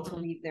individual to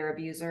leave their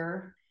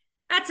abuser.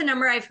 That's a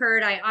number I've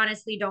heard. I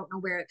honestly don't know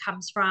where it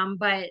comes from,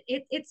 but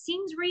it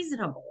seems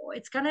reasonable.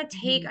 It's going to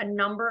take a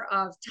number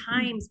of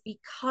times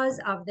because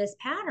of this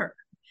pattern.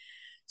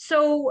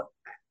 So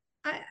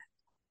I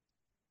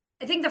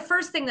think the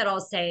first thing that I'll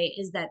say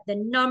is that the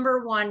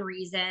number one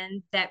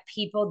reason that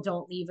people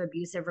don't leave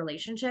abusive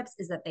relationships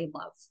is that they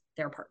love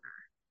their partner.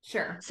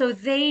 Sure. So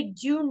they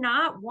do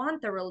not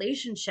want the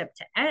relationship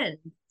to end.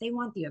 They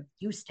want the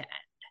abuse to end.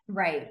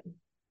 Right.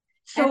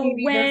 So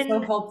maybe they're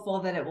so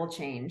hopeful that it will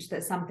change,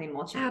 that something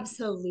will change.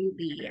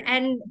 Absolutely.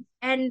 And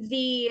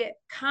the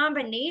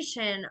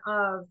combination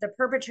of the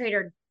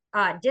perpetrator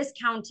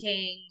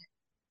discounting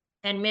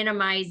and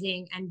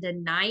minimizing and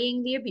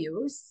denying the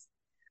abuse,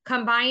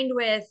 combined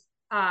with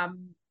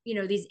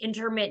these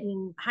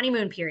intermittent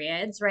honeymoon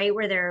periods, right,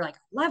 where they're like, I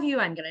love you,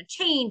 I'm gonna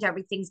change,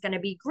 everything's gonna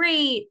be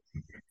great,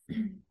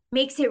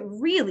 makes it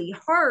really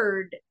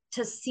hard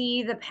to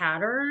see the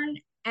pattern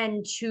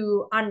and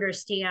to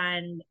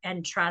understand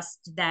and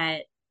trust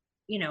that,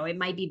 it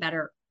might be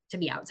better to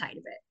be outside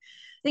of it.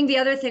 I think the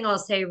other thing I'll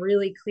say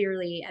really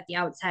clearly at the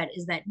outset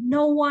is that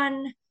no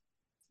one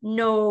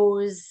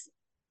knows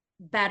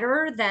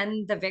better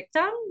than the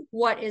victim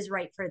what is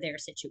right for their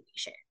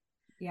situation.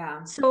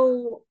 Yeah.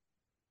 So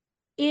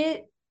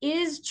it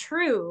is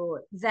true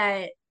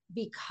that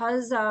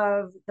because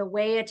of the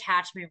way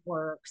attachment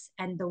works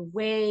and the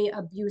way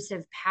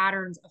abusive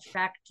patterns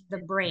affect the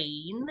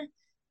brain,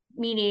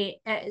 meaning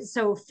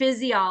so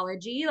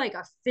physiology, like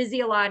a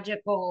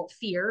physiological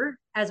fear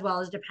as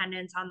well as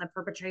dependence on the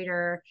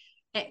perpetrator,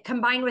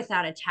 combined with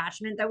that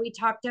attachment that we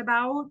talked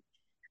about,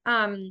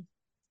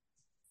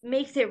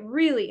 makes it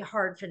really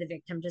hard for the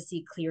victim to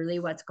see clearly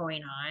what's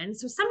going on.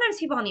 So sometimes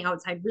people on the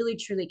outside really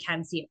truly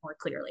can see it more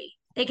clearly.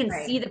 They can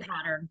see the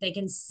pattern, they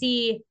can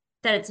see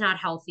that it's not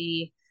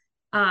healthy,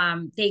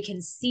 they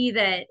can see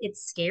that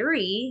it's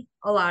scary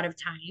a lot of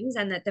times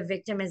and that the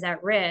victim is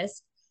at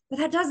risk. But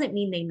that doesn't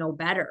mean they know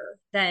better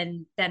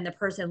than the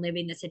person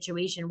living the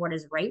situation, what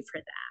is right for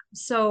them.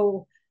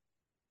 So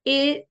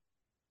it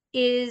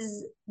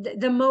is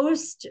the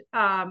most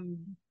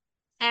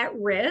at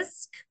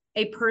risk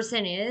a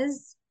person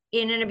is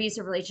in an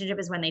abusive relationship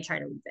is when they try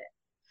to leave it,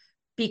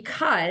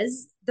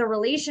 because the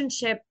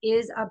relationship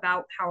is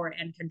about power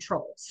and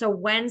control. So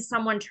when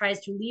someone tries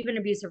to leave an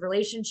abusive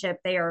relationship,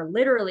 they are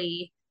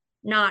literally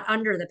not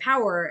under the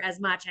power as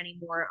much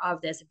anymore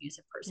of this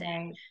abusive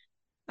person.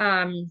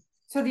 Right.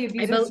 So the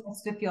abuser is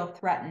supposed to feel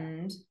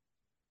threatened.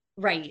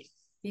 Right.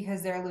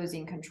 Because they're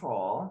losing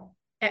control.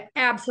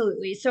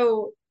 Absolutely.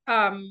 So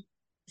 70%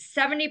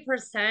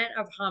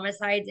 of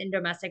homicides in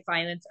domestic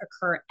violence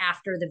occur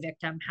after the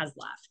victim has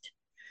left.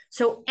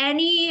 So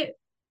any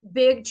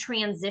big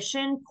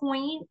transition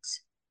point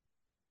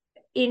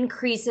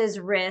increases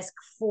risk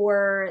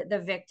for the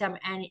victim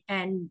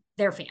and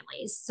their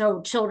families.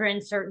 So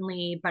children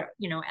certainly, but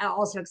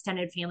also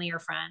extended family or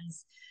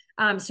friends.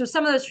 So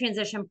some of those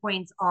transition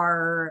points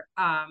are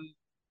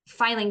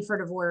filing for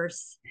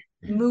divorce,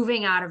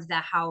 moving out of the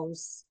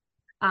house,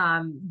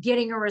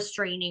 getting a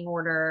restraining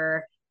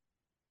order,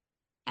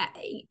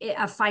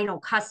 a final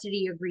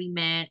custody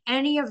agreement.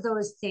 Any of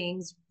those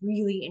things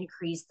really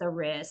increase the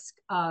risk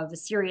of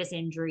serious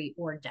injury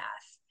or death.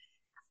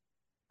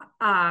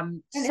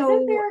 And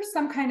isn't there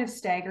some kind of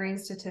staggering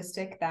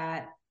statistic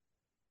that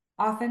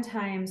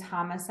oftentimes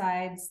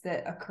homicides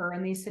that occur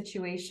in these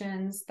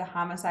situations, the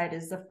homicide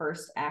is the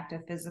first act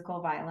of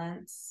physical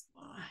violence?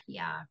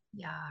 Yeah.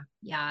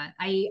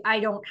 I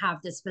don't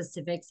have the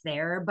specifics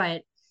there,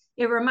 but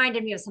it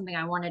reminded me of something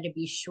I wanted to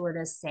be sure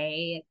to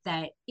say,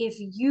 that if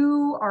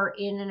you are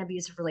in an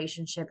abusive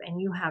relationship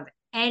and you have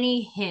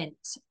any hint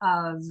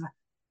of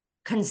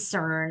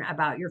concern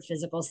about your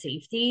physical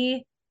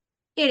safety,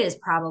 it is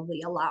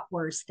probably a lot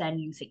worse than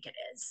you think it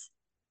is.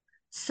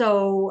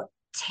 So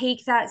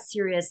take that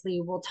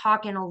seriously. We'll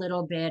talk in a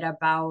little bit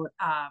about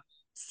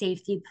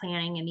safety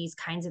planning in these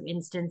kinds of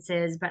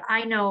instances, but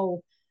I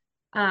know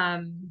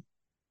um,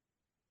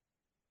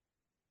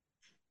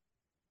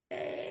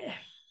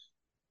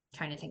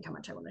 trying to think how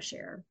much I want to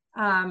share.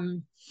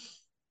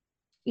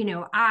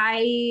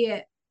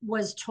 I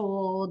was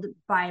told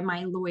by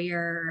my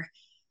lawyer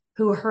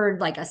who heard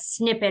like a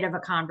snippet of a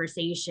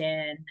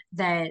conversation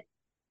that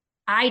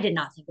I did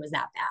not think was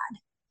that bad.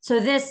 So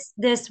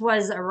this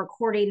was a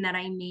recording that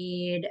I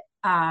made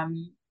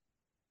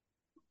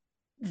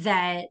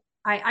that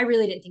I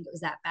really didn't think it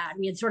was that bad.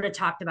 We had sort of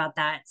talked about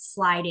that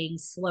sliding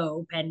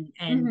slope and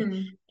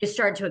you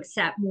start to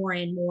accept more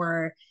and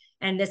more.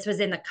 And this was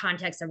in the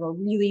context of a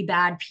really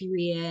bad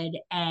period.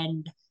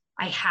 And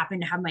I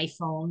happened to have my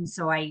phone.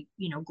 So I,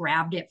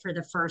 grabbed it for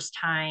the first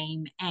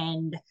time.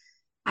 And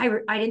I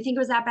didn't think it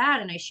was that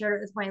bad. And I shared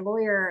it with my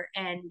lawyer,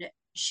 and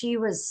she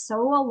was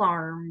so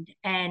alarmed.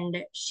 And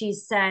she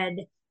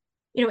said,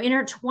 in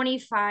her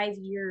 25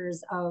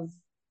 years of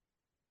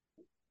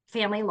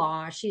family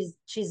law, she's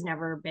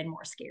never been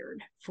more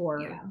scared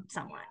for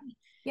someone.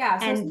 Yeah.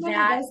 So and sometimes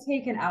it does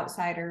take an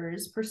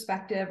outsider's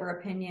perspective or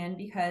opinion,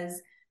 because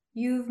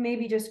you've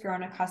maybe just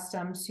grown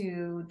accustomed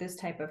to this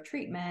type of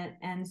treatment.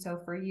 And so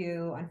for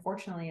you,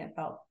 unfortunately, it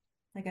felt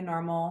like a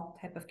normal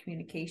type of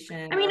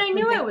communication. I mean, I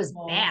knew it was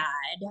bad.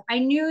 I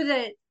knew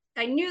that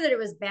it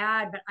was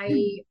bad, but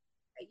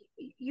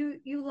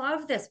you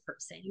love this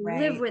person. You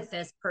live with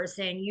this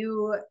person.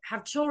 You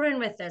have children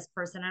with this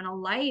person, and a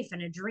life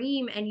and a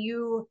dream. And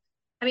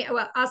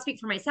well, I'll speak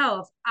for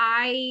myself.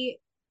 I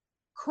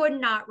could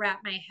not wrap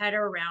my head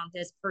around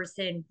this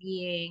person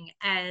being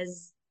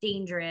as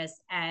dangerous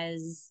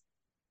as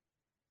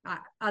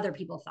other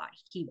people thought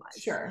he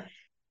was. Sure.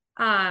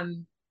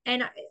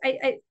 And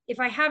I, if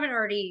I haven't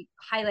already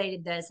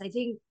highlighted this, I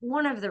think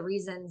one of the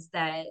reasons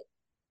that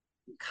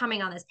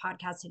coming on this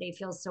podcast today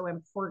feels so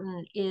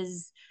important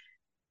is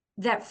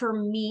that for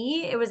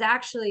me, it was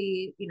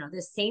actually,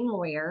 this same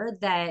lawyer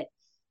that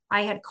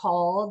I had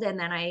called, and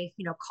then I,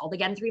 called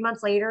again 3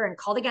 months later and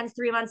called again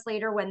 3 months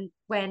later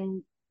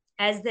when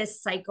as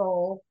this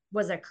cycle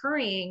was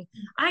occurring,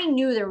 I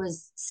knew there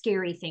was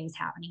scary things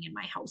happening in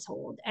my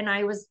household. And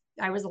I was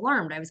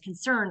alarmed. I was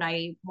concerned.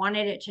 I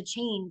wanted it to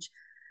change.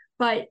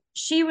 But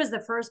she was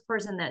the first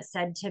person that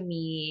said to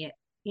me,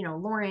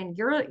 Lauren,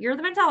 you're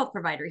the mental health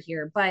provider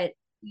here, but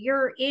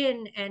you're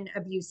in an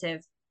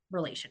abusive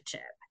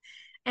relationship.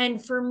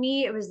 And for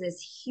me, it was this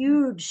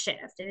huge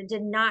shift, and it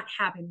did not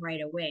happen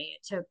right away.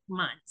 It took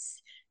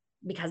months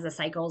because the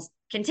cycles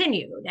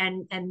continued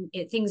and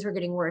things were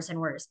getting worse and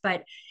worse.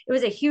 But it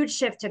was a huge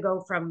shift to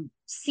go from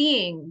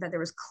seeing that there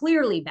was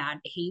clearly bad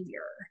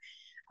behavior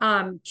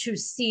to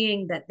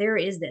seeing that there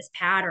is this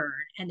pattern,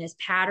 and this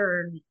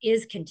pattern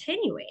is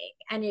continuing,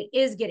 and it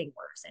is getting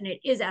worse, and it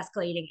is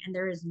escalating, and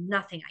there is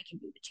nothing I can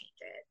do to change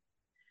it.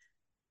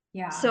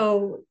 Yeah.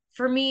 So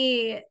for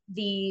me,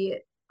 the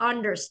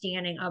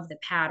understanding of the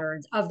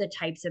patterns of the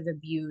types of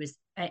abuse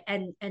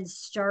and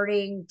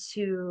starting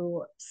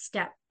to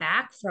step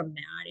back from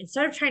that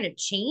instead of trying to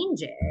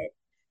change it,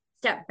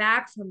 step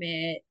back from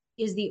it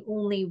is the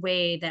only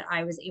way that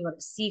I was able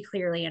to see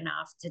clearly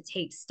enough to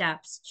take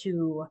steps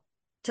to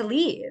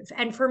leave.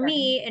 And for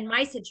me, in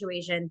my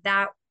situation,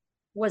 that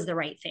was the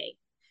right thing.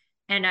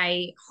 And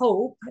I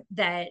hope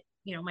that,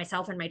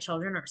 myself and my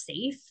children are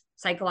safe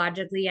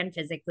psychologically and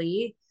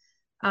physically.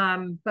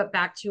 But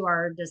back to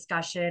our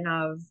discussion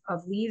of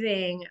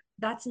leaving,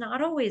 that's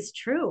not always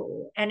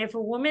true. And if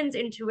a woman's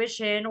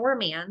intuition, or a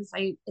man's,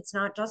 it's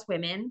not just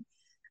women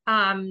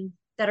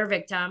that are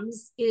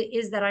victims,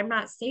 is that I'm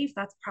not safe,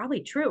 that's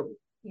probably true.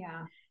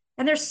 Yeah.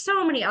 And there's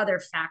so many other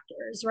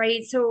factors,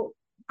 right? So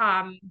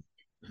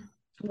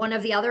one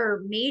of the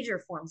other major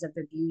forms of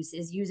abuse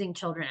is using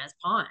children as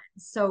pawns.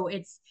 So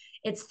it's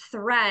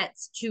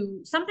threats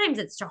to, sometimes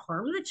it's to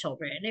harm the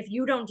children. If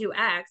you don't do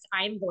X,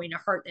 I'm going to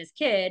hurt this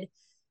kid.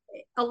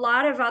 A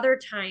lot of other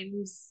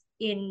times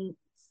in,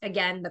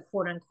 again, the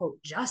quote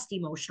unquote just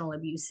emotional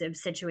abusive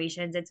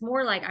situations, it's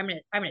more like I'm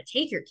gonna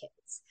take your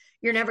kids.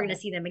 You're never gonna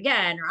see them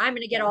again, or I'm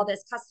gonna get all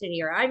this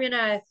custody, or I'm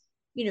gonna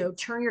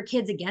turn your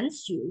kids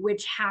against you,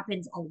 which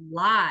happens a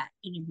lot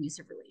in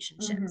abusive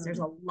relationships. There's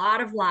a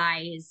lot of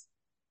lies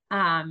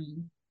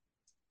and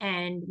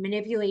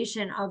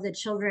manipulation of the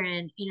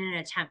children in an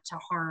attempt to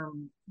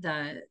harm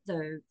the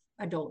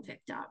adult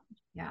victim.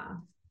 Yeah.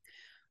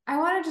 I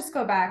want to just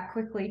go back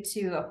quickly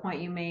to a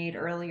point you made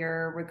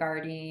earlier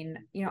regarding,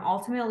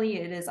 ultimately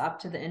it is up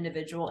to the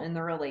individual in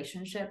the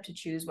relationship to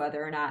choose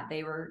whether or not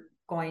they were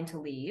going to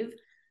leave.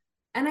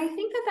 And I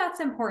think that that's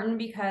important,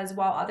 because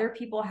while other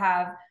people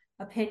have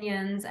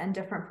opinions and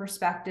different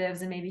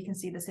perspectives and maybe can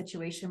see the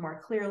situation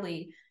more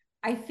clearly,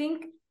 I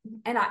think,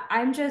 and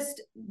I'm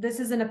just, this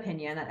is an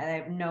opinion, I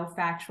have no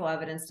factual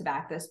evidence to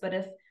back this, but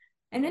if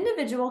an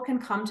individual can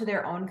come to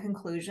their own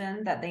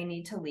conclusion that they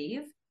need to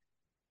leave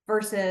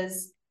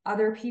versus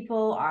other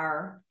people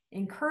are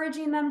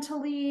encouraging them to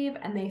leave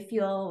and they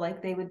feel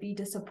like they would be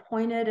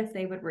disappointed if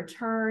they would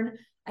return.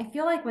 I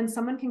feel like when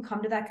someone can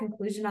come to that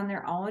conclusion on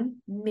their own,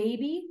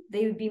 maybe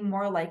they would be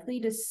more likely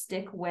to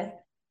stick with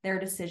their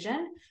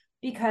decision,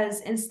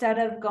 because instead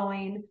of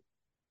going,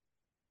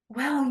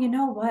 well, you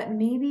know what,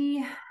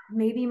 maybe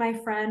my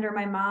friend or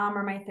my mom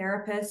or my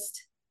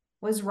therapist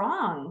was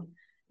wrong.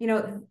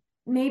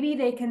 Maybe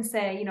they can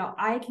say,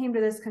 I came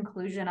to this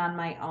conclusion on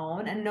my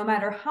own, and no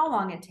matter how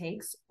long it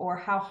takes or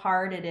how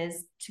hard it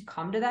is to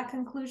come to that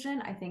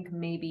conclusion, I think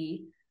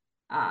maybe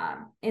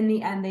in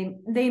the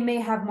end they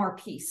may have more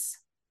peace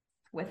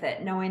with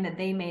it, knowing that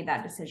they made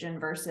that decision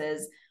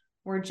versus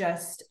we're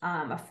just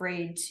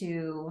afraid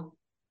to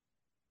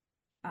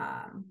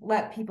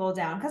let people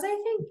down. Because I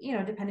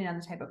think, depending on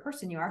the type of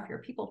person you are, if you're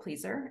a people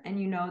pleaser and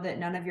you know that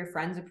none of your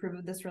friends approve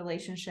of this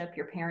relationship,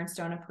 your parents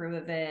don't approve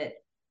of it,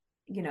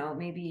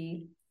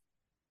 maybe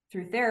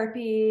through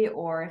therapy,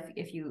 or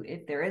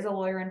if there is a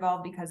lawyer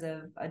involved because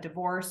of a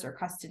divorce or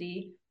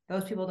custody,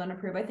 those people don't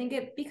approve. I think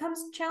it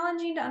becomes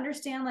challenging to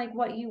understand like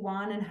what you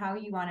want and how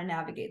you want to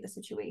navigate the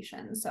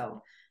situation.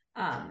 So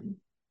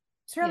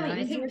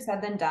certainly easier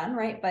said than done,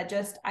 right? But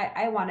just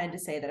I wanted to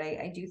say that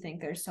I do think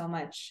there's so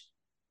much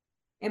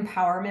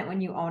empowerment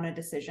when you own a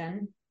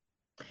decision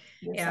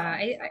yourself.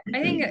 Yeah,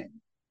 I think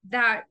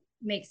that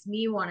makes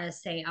me want to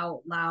say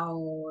out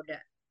loud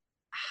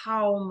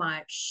how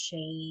much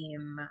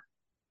shame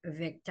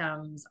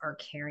victims are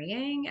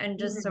carrying. And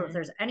just so if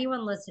there's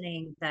anyone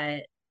listening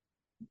that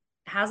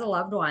has a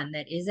loved one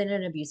that is in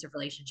an abusive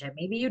relationship,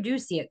 maybe you do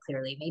see it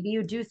clearly, maybe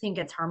you do think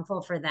it's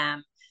harmful for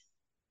them,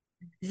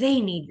 they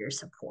need your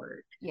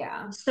support.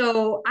 Yeah.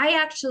 So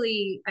I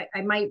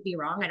might be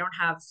wrong. I don't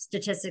have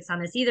statistics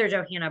on this either,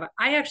 Johanna, but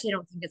I actually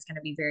don't think it's going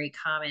to be very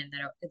common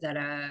that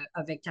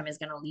a victim is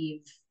going to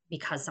leave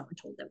because someone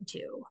told them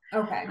to.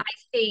 Okay. I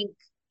think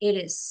it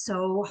is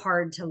so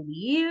hard to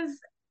leave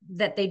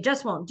that they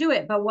just won't do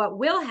it. But what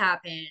will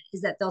happen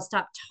is that they'll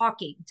stop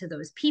talking to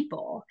those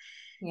people.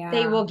 Yeah.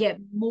 They will get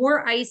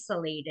more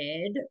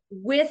isolated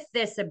with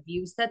this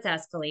abuse that's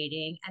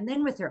escalating, and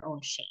then with their own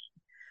shame.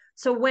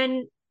 So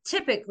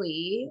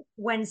typically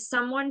when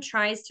someone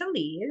tries to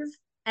leave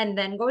and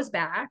then goes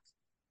back,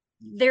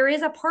 there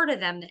is a part of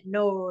them that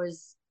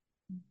knows,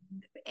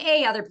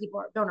 A, other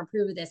people don't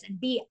approve of this, and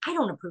B, I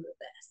don't approve of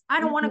this. I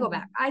don't want to go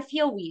back. I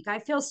feel weak. I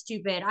feel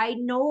stupid. I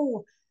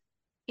know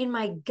in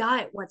my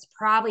gut what's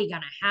probably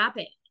going to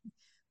happen.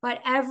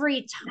 But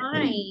every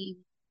time,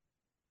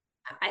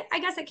 I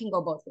guess it can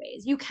go both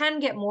ways. You can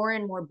get more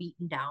and more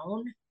beaten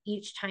down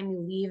each time you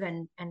leave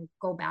and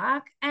go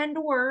back,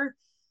 or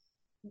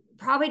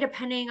probably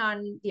depending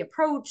on the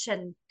approach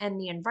and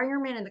the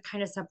environment and the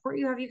kind of support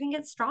you have, you can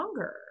get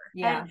stronger.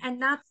 Yeah.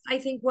 And that's, I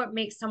think, what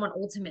makes someone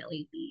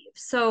ultimately leave.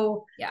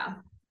 So yeah,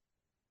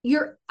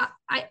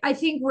 I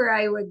think where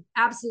I would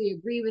absolutely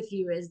agree with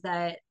you is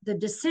that the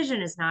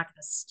decision is not going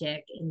to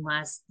stick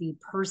unless the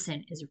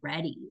person is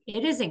ready.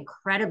 It is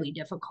incredibly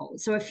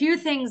difficult. So a few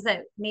things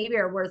that maybe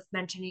are worth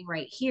mentioning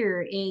right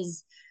here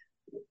is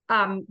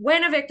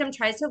when a victim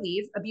tries to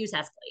leave, abuse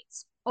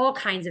escalates. All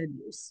kinds of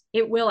abuse.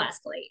 It will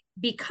escalate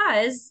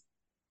because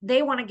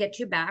they want to get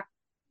you back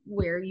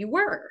where you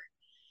were.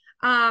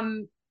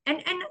 And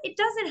it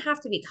doesn't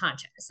have to be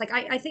conscious. Like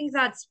I think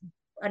that's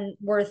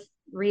worth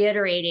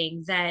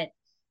reiterating, that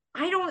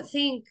I don't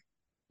think,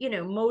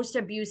 most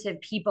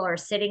abusive people are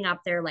sitting up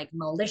there like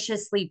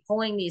maliciously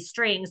pulling these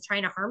strings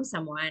trying to harm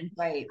someone.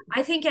 Right.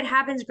 I think it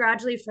happens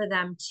gradually for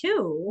them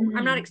too.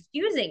 I'm not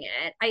excusing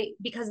it.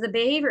 Because the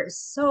behavior is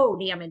so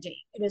damaging.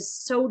 It is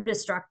so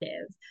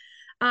destructive.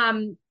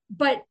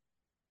 But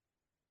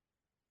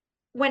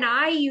when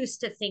I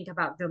used to think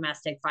about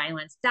domestic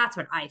violence, that's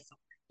what I thought.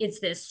 It's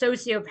this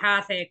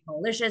sociopathic,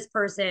 malicious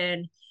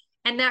person,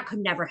 and that could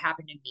never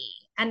happen to me.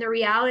 And the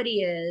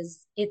reality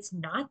is, it's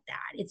not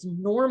that. It's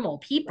normal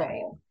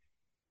people,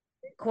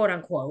 quote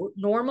unquote,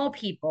 normal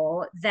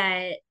people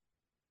that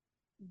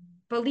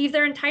believe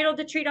they're entitled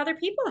to treat other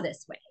people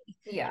this way.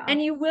 Yeah.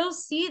 And you will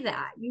see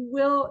that. You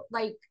will,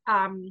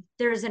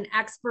 there's an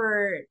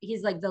expert,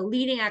 he's like the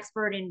leading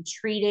expert in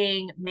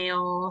treating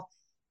male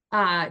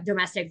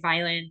domestic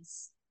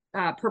violence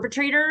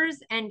perpetrators,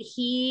 and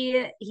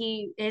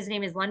his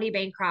name is Lundy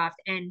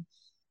Bancroft, and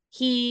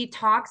he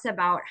talks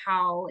about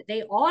how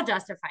they all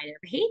justify their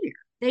behavior.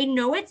 They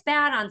know it's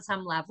bad on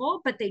some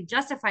level, but they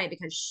justify it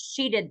because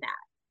she did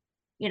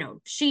that.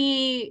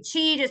 She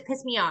just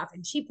pissed me off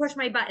and she pushed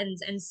my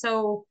buttons, and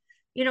so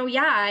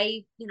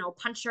I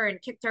punched her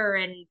and kicked her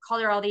and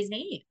called her all these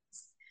names.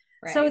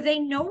 Right. So they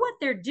know what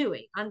they're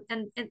doing and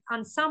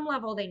on some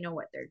level they know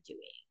what they're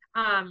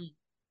doing.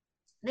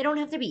 They don't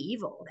have to be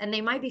evil, and they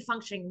might be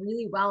functioning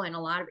really well in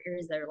a lot of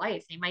areas of their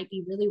life. They might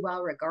be really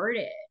well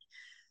regarded.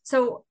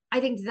 So I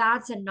think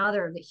that's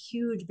another of the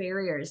huge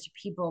barriers to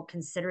people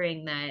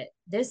considering that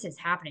this is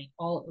happening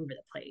all over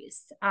the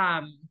place.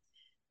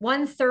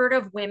 1/3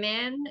 of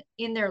women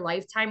in their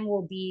lifetime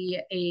will be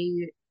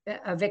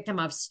a victim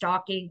of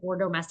stalking or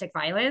domestic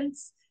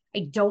violence.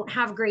 I don't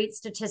have great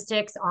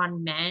statistics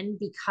on men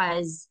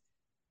because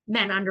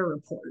men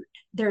underreport.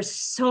 There's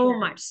so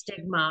much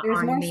stigma There's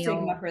on more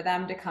stigma male, for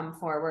them to come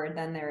forward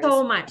than there is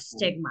so for much women.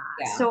 stigma.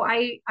 Yeah. So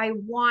I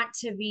want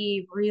to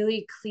be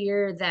really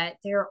clear that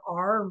there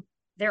are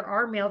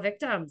male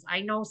victims.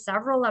 I know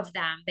several of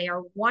them. They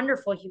are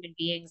wonderful human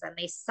beings and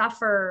they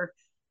suffer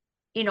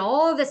in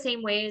all the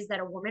same ways that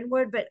a woman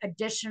would, but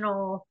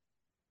additionally,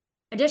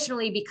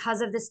 because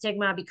of the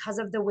stigma, because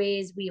of the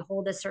ways we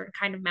hold a certain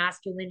kind of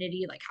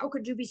masculinity, like how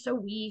could you be so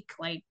weak?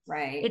 Like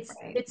Right.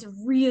 it's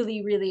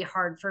really, really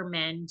hard for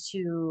men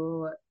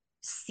to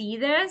see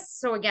this.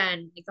 So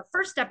again, like the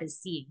first step is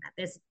seeing that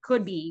this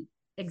could be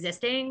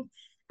existing.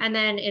 And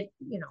then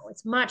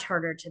it's much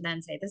harder to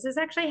then say, this is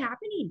actually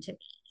happening to me.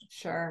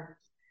 Sure.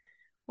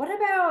 What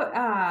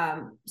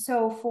about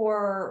so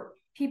for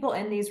people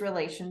in these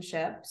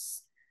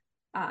relationships,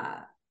 uh,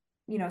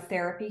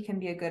 therapy can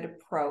be a good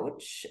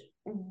approach.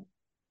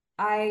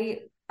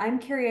 I'm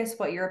curious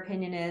what your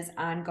opinion is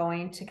on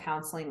going to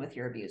counseling with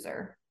your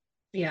abuser.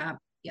 Yeah.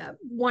 Yeah.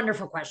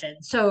 Wonderful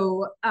question.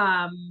 So,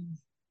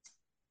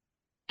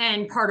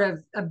 and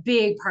a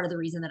big part of the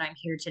reason that I'm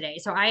here today.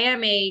 So I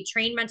am a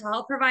trained mental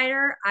health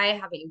provider. I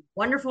have a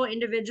wonderful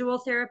individual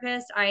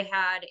therapist. I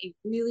had a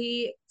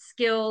really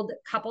skilled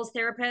couples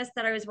therapist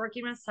that I was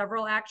working with,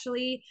 several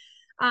actually.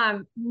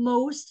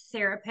 Most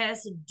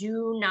therapists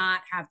do not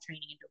have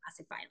training in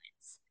domestic violence.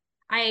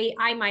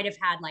 I might have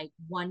had like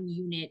one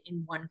unit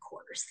in one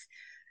course.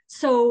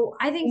 So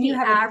I think And you the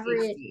have a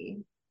average,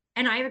 PhD.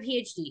 and I have a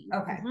PhD.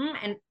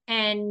 Okay.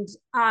 And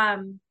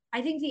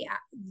I think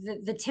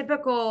the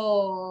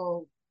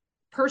typical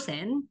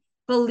person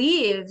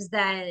believes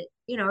that,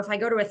 if I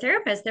go to a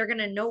therapist, they're going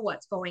to know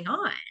what's going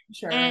on.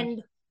 Sure.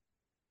 And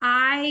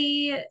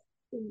I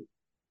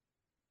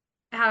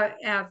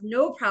have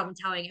no problem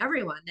telling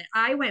everyone that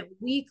I went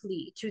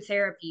weekly to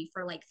therapy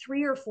for like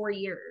 3 or 4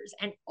 years.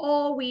 And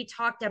all we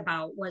talked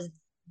about was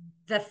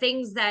the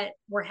things that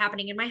were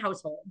happening in my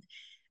household.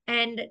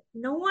 And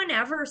no one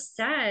ever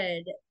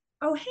said,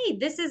 oh, hey,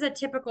 this is a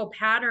typical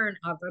pattern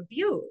of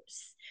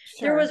abuse.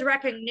 There Sure. was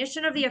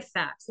recognition of the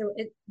effects.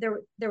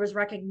 There was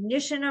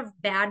recognition of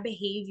bad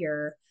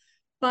behavior,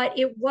 but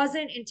it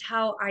wasn't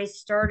until I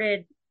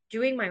started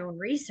doing my own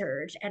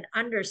research and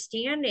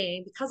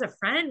understanding, because a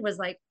friend was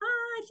like,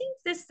 I think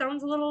this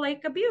sounds a little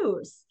like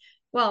abuse.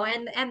 Well,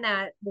 and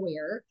that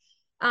lawyer,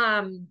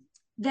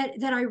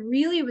 that I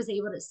really was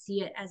able to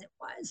see it as it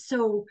was.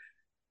 So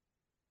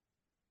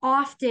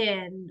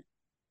often,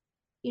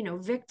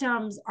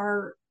 victims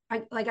are,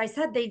 like I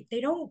said, they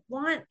don't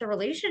want the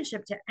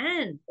relationship to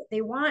end.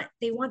 They want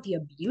the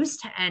abuse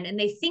to end, and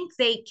they think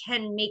they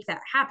can make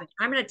that happen.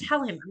 I'm going to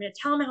tell him. I'm going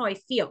to tell him how I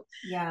feel.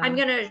 Yeah.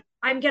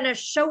 I'm gonna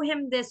show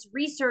him this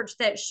research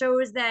that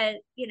shows that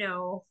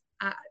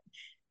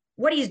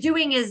what he's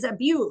doing is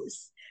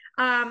abuse,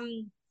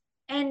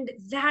 and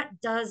that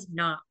does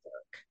not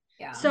work.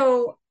 Yeah.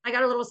 So I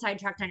got a little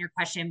sidetracked on your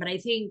question, but I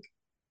think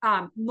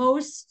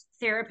most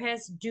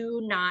therapists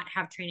do not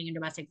have training in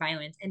domestic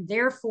violence, and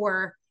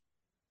therefore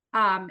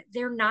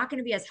they're not going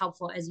to be as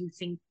helpful as you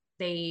think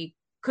they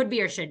could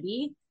be or should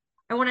be.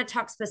 I want to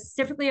talk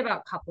specifically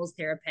about couples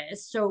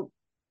therapists. So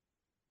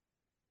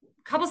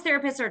couples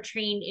therapists are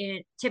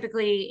trained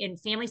typically in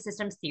family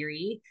systems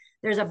theory.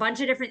 There's a bunch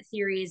of different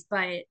theories,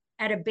 but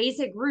at a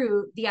basic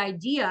root, the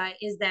idea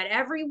is that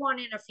everyone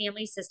in a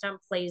family system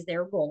plays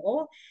their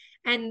role,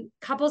 and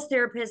couples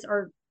therapists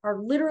are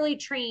literally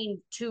trained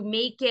to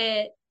make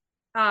it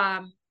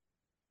a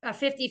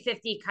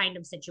 50-50 kind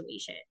of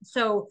situation.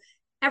 So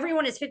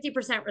everyone is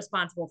 50%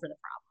 responsible for the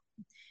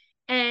problem.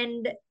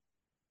 And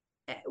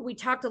we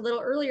talked a little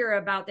earlier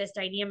about this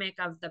dynamic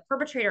of the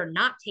perpetrator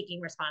not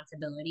taking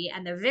responsibility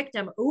and the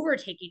victim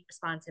overtaking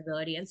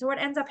responsibility. And so what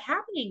ends up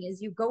happening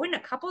is you go into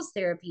couples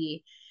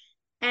therapy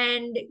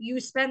and you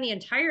spend the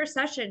entire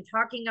session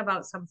talking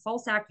about some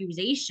false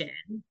accusation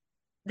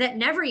that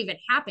never even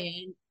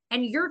happened,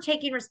 and you're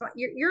taking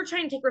you're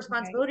trying to take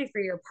responsibility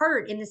for your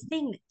part in this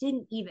thing that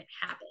didn't even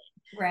happen.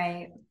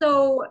 Right.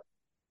 So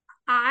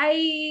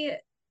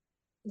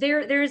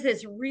there's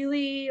this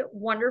really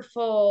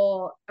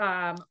wonderful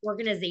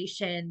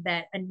organization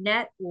that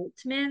Annette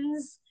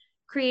Oltmans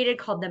created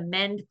called the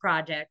Mend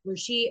Project, where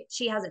she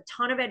has a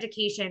ton of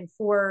education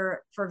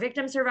for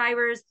victim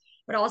survivors,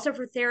 but also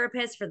for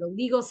therapists, for the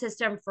legal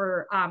system,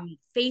 for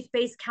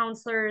faith-based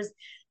counselors,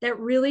 that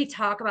really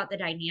talk about the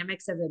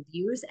dynamics of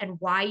abuse and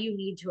why you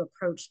need to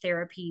approach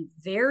therapy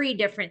very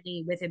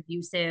differently with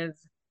abusive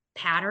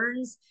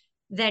patterns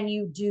than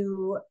you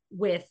do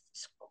with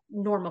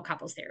normal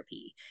couples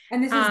therapy.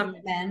 And this is the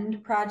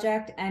Mend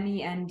Project,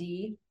 MEND.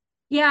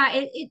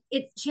 Yeah,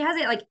 she has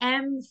it like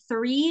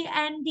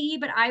M3ND,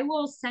 but I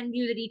will send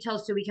you the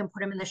details so we can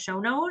put them in the show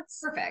notes.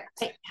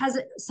 Perfect. It has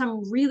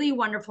some really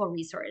wonderful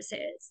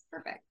resources.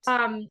 Perfect.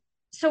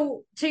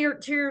 So to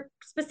your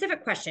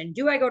specific question,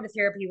 do I go to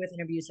therapy with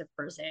an abusive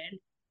person?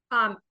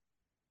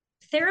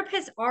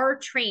 Therapists are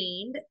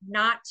trained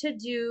not to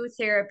do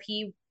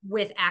therapy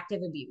with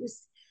active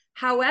abuse.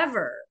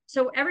 However,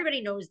 so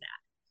everybody knows that.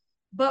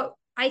 But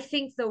I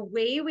think the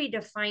way we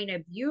define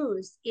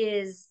abuse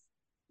is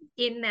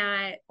in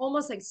that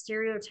almost like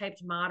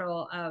stereotyped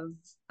model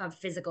of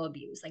physical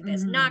abuse, like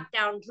this Mm-hmm.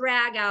 knockdown,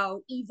 drag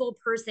out, evil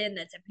person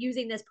that's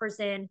abusing this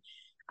person.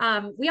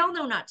 We all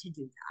know not to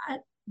do that,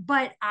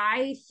 but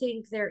I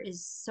think there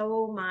is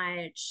so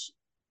much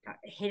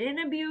hidden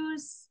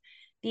abuse,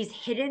 these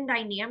hidden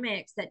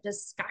dynamics that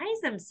disguise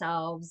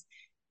themselves,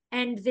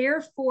 and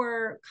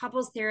therefore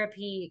couples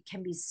therapy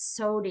can be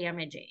so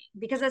damaging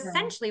because Sure.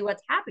 essentially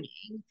what's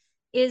happening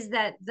is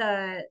that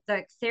the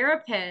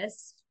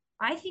therapist,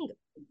 I think,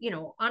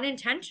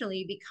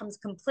 unintentionally becomes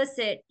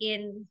complicit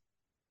in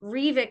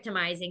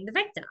re-victimizing the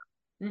victim.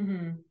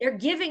 Mm-hmm. They're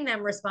giving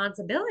them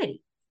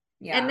responsibility,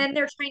 and Yeah. then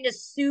they're trying to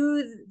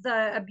soothe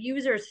the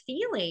abuser's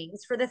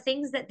feelings for the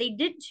things that they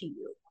did to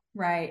you.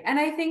 Right. And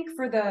I think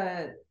for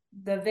the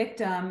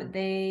victim,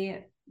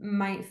 they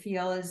might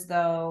feel as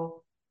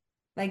though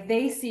like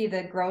they see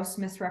the gross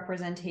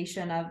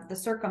misrepresentation of the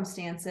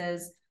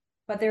circumstances,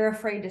 but they're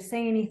afraid to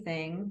say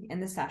anything in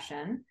the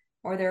session,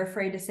 or they're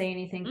afraid to say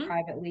anything Mm-hmm.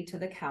 privately to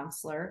the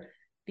counselor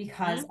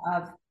because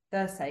Mm-hmm. of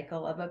the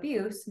cycle of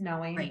abuse,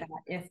 knowing Right, that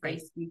if they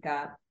right, speak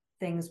up,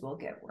 things will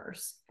get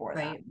worse for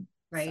right, them.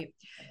 So, right.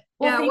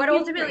 well, Yeah, thank what you for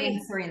ultimately,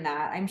 answering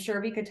that. I'm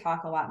sure we could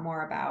talk a lot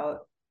more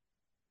about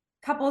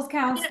couples I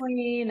mean,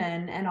 counseling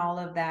and all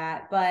of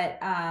that, but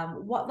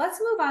what let's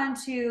move on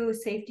to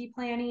safety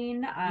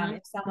planning. mm-hmm.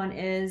 If someone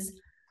is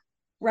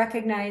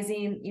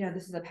recognizing,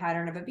 this is a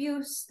pattern of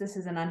abuse, this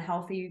is an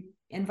unhealthy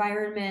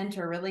environment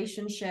or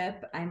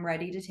relationship, I'm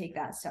ready to take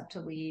that step to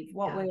leave,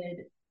 what Yeah.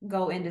 would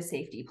go into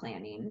safety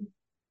planning?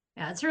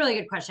 Yeah, it's a really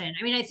good question.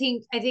 I mean, I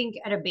think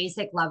at a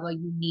basic level,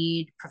 you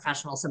need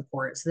professional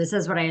support. So this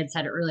is what I had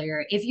said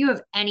earlier. If you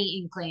have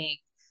any inkling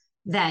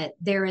that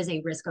there is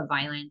a risk of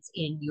violence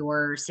in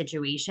your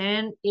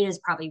situation, it is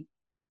probably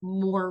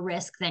more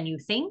risk than you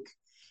think.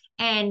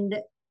 And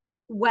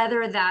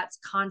whether that's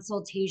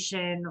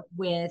consultation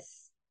with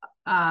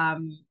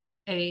um,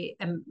 a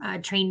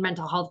trained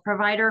mental health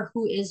provider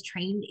who is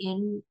trained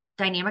in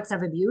dynamics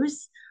of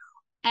abuse,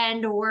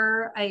 and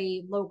or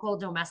a local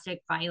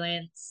domestic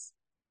violence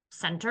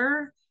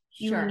center,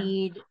 you Sure.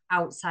 need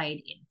outside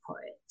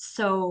input.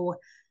 So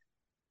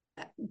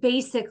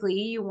basically,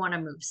 you want to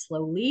move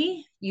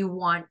slowly. You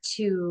want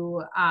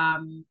to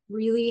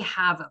really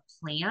have a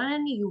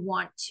plan. You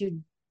want to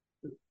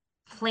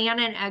plan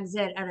an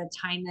exit at a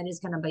time that is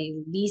going to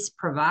be least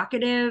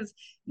provocative.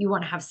 You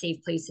want to have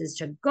safe places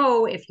to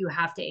go if you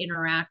have to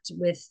interact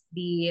with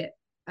the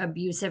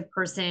abusive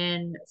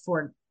person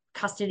for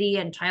custody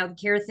and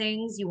childcare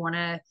things. You want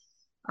to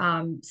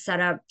set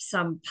up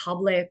some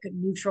public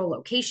neutral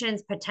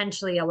locations,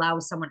 potentially allow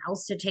someone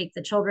else to take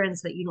the children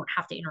so that you don't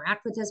have to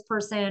interact with this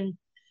person.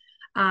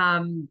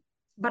 Um,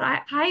 but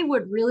I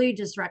would really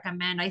just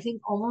recommend, I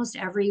think almost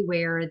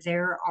everywhere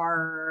there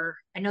are,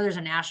 I know there's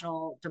a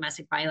national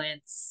domestic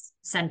violence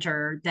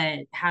center that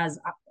has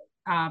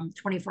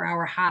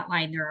 24-hour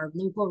hotline. There are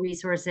local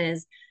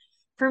resources.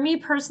 For me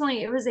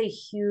personally, it was a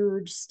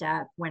huge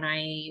step when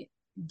I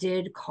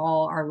did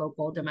call our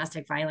local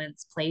domestic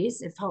violence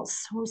place. It felt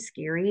so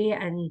scary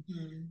and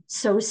Hmm.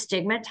 so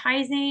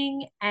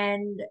stigmatizing,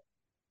 and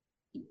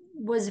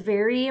was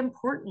very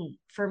important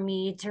for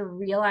me to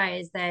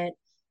realize that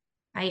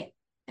I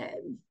uh,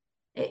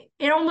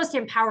 it almost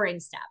empowering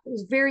step. It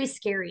was very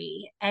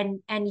scary and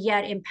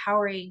yet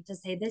empowering to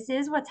say this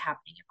is what's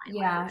happening in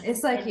my Yeah, life.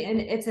 it's like And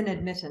it's an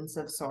admittance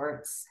of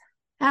sorts.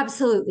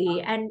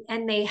 absolutely.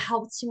 And they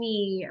helped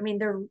me. I mean,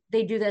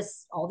 they do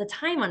this all the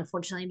time,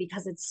 unfortunately,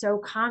 because it's so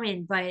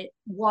common, but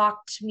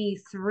walked me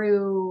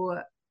through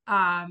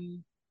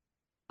um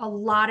a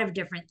lot of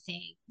different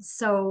things.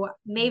 So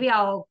maybe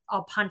I'll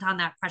punt on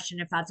that question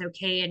if that's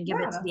okay and give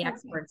Yeah, it to that's the okay.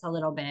 experts a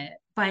little bit.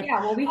 But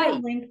Yeah, well, we but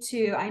can link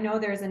to, I know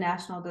there's a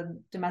national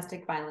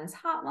domestic violence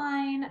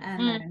hotline, and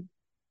mm,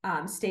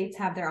 then states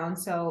have their own.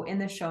 So in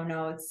the show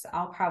notes,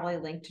 I'll probably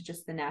link to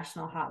just the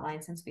national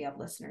hotline since we have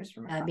listeners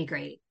from that'd across be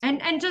great. the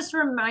state. And just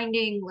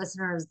reminding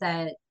listeners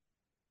that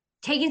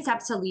taking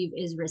steps to leave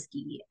is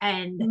risky,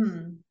 and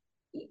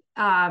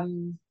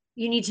Mhm.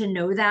 you need to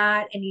know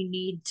that, and you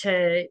need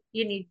to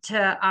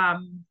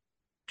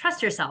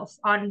trust yourself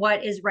on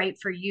what is right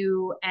for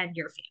you and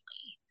your family.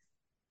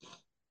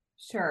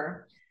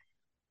 Sure.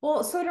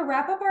 Well, so to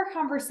wrap up our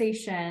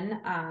conversation,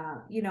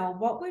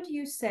 what would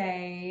you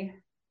say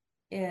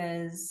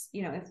is,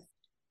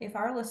 if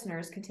our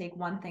listeners could take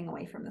one thing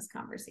away from this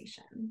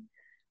conversation,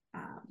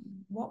 um,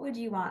 what would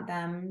you want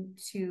them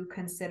to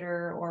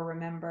consider or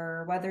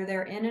remember, whether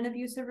they're in an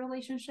abusive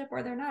relationship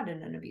or they're not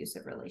in an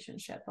abusive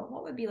relationship? But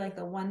what would be like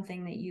the one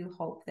thing that you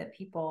hope that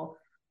people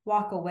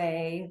walk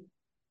away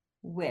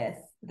with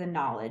the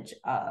knowledge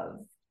of?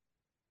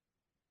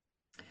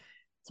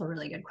 It's a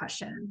really good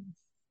question.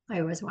 I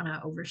always want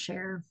to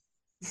overshare.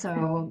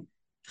 So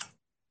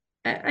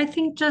I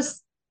think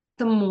just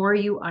the more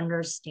you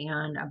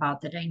understand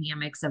about the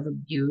dynamics of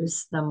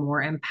abuse, the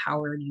more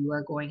empowered you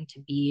are going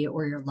to be,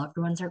 or your loved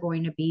ones are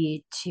going to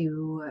be,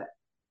 to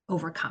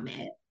overcome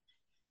it.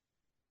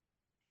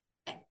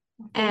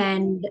 Thank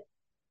And you.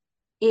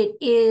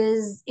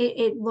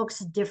 it looks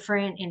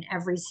different in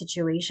every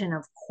situation,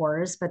 of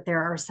course, but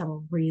there are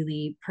some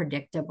really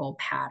predictable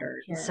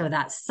patterns. So Sure.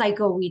 that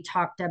cycle we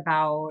talked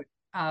about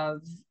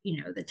of,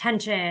 the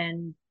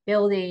tension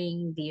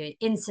building, the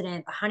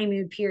incident, the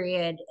honeymoon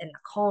period, and the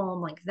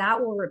calm, like that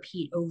will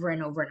repeat over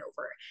and over and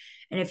over.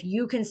 And if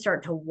you can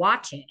start to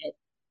watch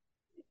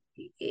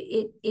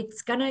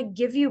it's going to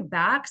give you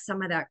back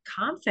some of that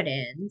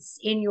confidence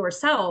in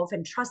yourself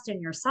and trust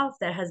in yourself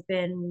that has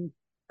been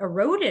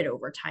eroded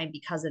over time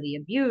because of the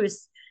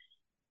abuse,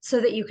 so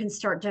that you can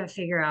start to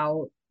figure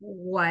out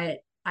what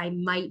I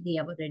might be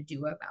able to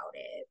do about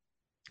it.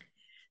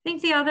 I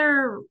think the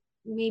other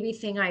maybe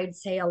thing I'd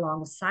say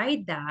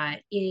alongside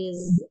that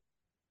is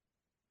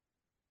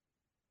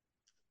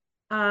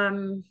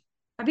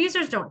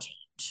abusers don't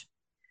change.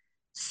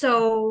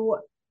 So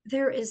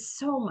there is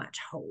so much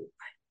hope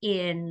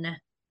in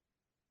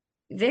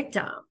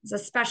victims,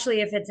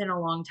 especially if it's in a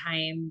long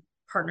time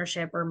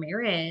partnership or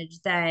marriage,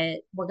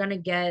 that we're going to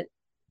get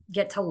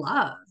to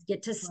love,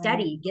 get to Right.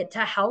 steady, get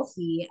to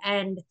healthy.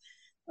 And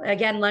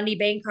again, Lundy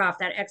Bancroft,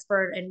 that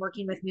expert in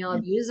working with male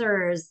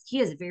abusers, he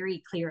is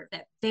very clear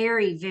that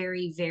very,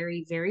 very,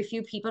 very, very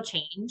few people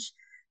change.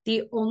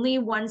 The only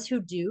ones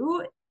who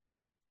do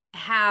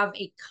have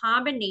a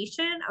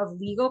combination of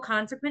legal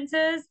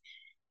consequences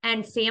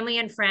and family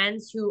and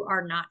friends who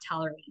are not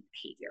tolerating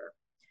behavior.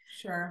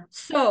 Sure.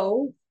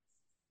 So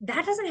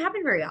that doesn't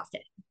happen very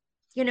often.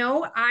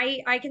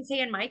 I can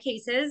say in my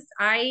cases,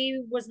 I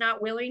was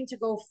not willing to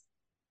go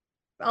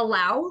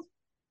allow,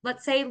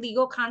 let's say,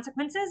 legal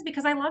consequences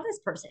because I love this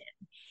person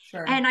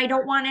Sure. and I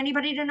don't want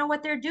anybody to know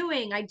what they're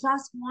doing. I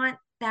just want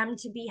them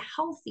to be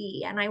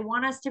healthy and I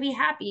want us to be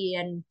happy.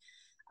 And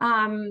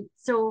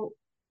so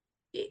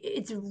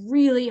it's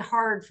really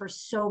hard for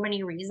so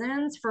many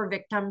reasons for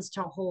victims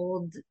to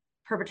hold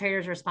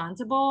perpetrators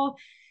responsible.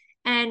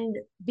 And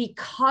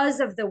because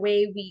of the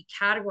way we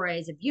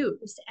categorize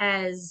abuse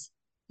as,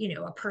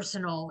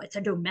 it's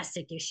a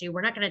domestic issue.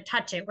 We're not going to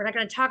touch it. We're not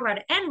going to talk about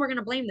it. And we're going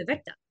to blame the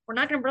victim. We're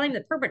not going to blame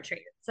the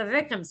perpetrator. It's the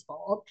victim's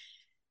fault.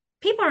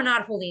 People are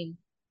not holding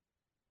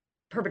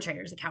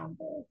perpetrators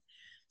accountable.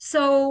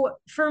 So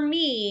for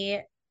me,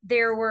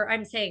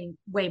 I'm saying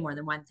way more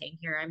than one thing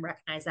here. I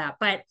recognize that.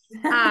 But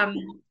um,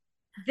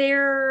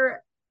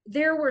 there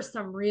there were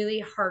some really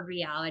hard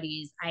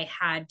realities I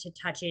had to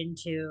touch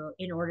into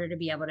in order to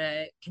be able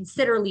to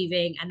consider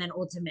leaving and then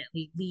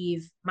ultimately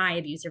leave my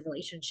abusive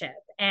relationship.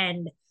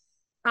 And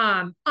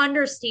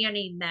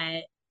understanding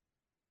that,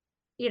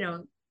 you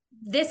know,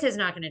 this is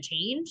not going to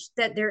change,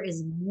 that there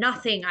is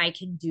nothing I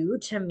can do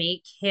to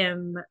make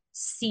him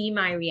see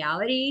my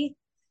reality.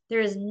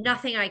 There is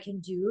nothing I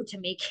can do to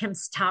make him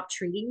stop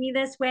treating me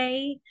this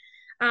way.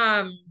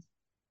 Um,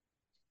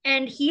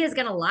 and he is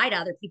going to lie to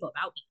other people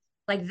about me.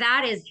 Like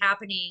that is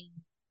happening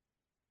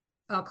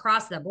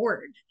across the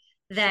board.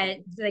 Sure. That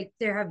like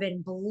there have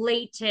been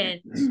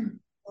blatant,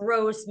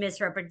 gross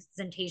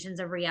misrepresentations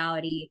of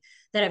reality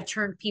that have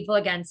turned people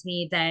against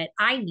me that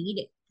I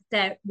needed.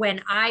 That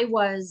when I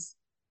was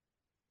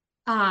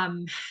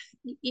um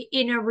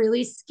in a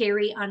really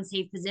scary,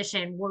 unsafe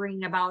position,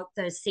 worrying about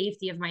the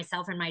safety of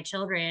myself and my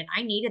children,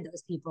 I needed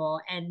those people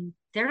and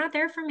they're not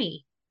there for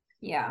me.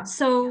 Yeah.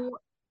 So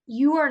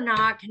you are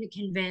not going to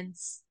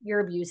convince your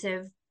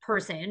abusive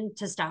person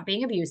to stop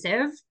being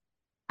abusive.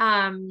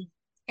 Um,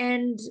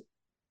 and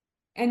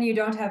And you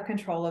don't have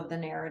control of the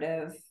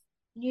narrative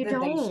you that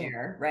they don't.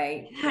 share,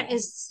 right? That Yeah.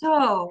 is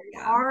so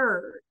Yeah.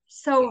 hard,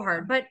 so Yeah.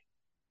 hard.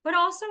 But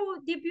also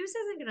the abuse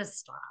isn't going to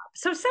stop.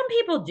 So some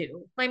people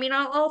do. I mean,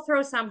 I'll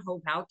throw some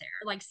hope out there.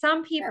 Like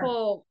some Sure.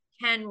 people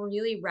can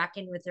really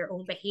reckon with their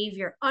own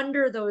behavior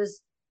under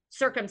those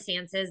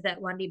circumstances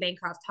that Lundy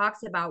Bancroft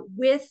talks about,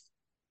 with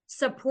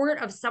support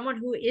of someone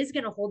who is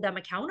going to hold them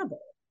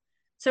accountable.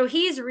 So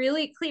he's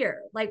really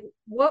clear. Like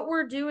what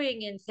we're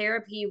doing in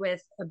therapy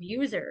with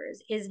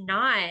abusers is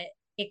not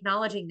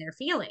acknowledging their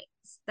feelings.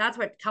 That's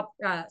what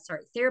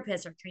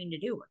therapists are trained to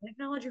do.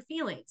 Acknowledge your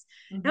feelings.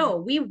 Mhm. No,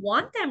 we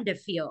want them to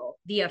feel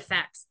the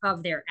effects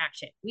of their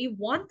action. We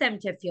want them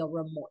to feel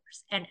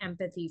remorse and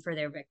empathy for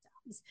their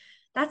victims.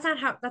 That's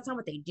not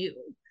what they do.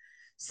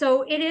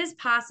 So it is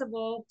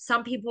possible.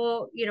 Some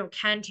people,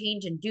 can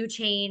change and do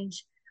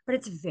change, but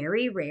it's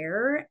very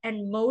rare.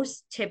 And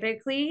most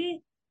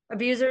typically,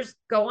 abusers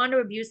go on to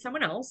abuse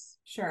someone else,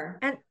 Sure.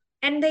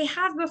 and they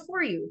have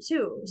before you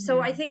too.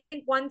 So I Mhm. think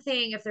one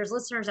thing, if there's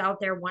listeners out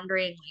there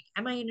wondering, like,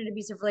 am I in an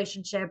abusive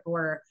relationship,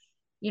 or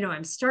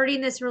I'm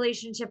starting this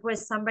relationship with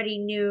somebody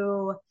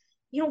new,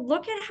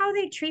 look at how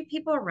they treat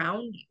people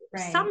around you.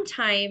 Right.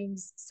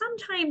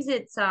 Sometimes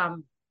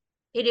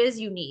it is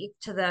unique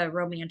to the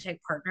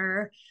romantic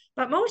partner,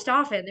 but most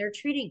often they're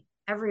treating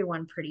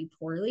everyone pretty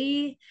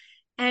poorly,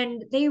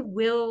 and they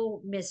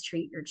will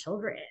mistreat your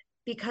children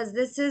because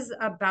this is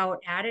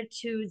about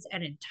attitudes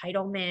and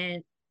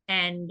entitlement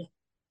and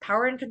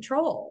power and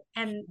control.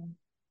 And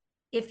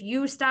if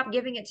you stop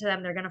giving it to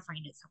them, they're going to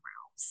find it somewhere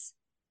else.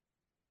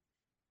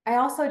 I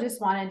also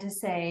just wanted to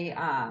say,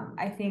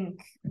 I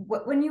think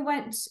when you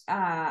went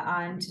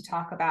on to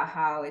talk about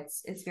how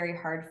it's very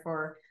hard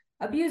for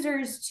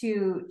abusers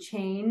to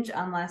change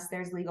unless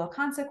there's legal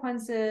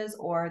consequences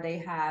or they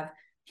have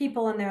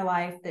people in their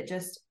life that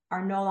just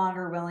are no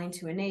longer willing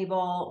to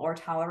enable or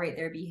tolerate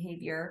their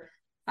behavior.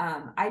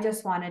 I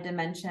just wanted to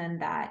mention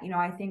that,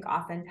 I think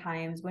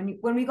oftentimes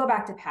when we go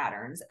back to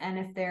patterns, and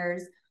if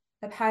there's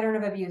a pattern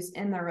of abuse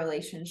in the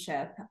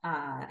relationship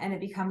and it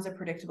becomes a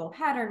predictable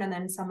pattern, and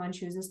then someone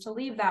chooses to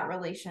leave that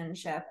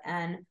relationship,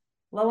 and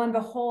lo and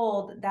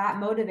behold, that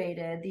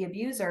motivated the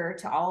abuser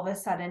to all of a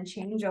sudden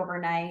change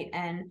overnight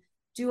and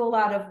do a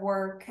lot of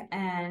work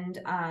and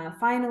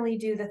finally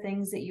do the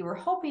things that you were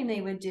hoping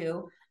they would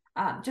do.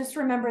 Just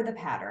remember the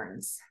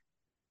patterns.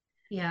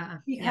 Yeah.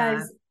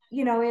 Because,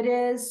 it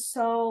is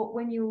so,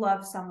 when you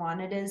love someone,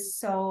 it is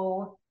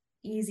so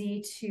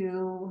easy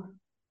to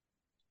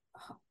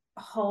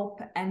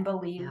hope and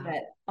believe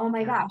that, oh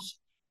my gosh,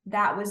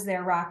 that was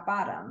their rock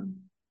bottom.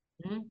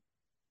 Mm-hmm.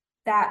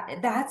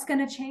 That's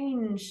going to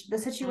change the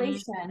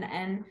situation. Mm-hmm.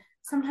 And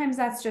sometimes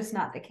that's just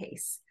not the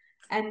case.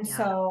 And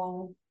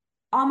so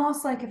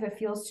almost like if it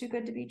feels too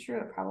good to be true,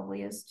 it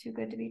probably is too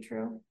good to be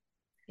true.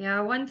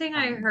 Yeah, one thing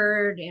I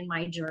heard in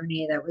my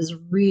journey that was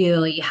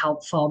really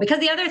helpful, because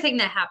the other thing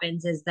that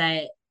happens is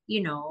that,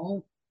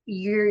 your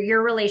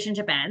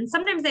relationship ends.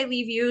 Sometimes they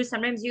leave you,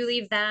 sometimes you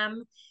leave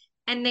them,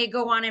 and they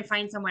go on and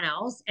find someone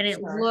else, and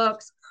it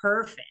looks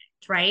perfect,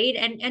 right?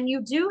 And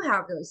you do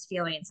have those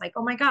feelings like,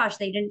 oh my gosh,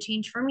 they didn't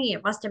change for me.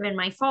 It must have been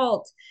my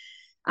fault.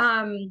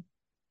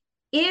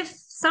 If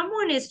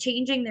someone is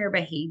changing their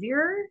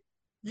behavior,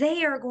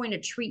 they are going to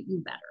treat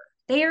you better.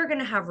 They are going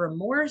to have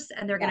remorse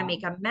and they're going to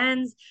make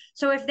amends.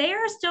 So if they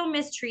are still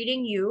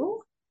mistreating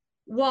you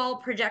while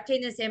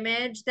projecting this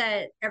image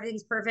that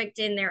everything's perfect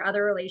in their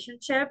other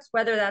relationships,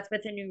 whether that's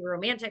with a new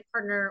romantic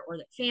partner or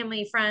their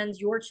family, friends,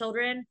 your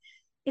children,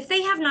 if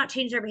they have not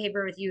changed their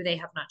behavior with you, they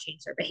have not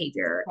changed their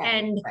behavior.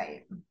 And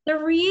the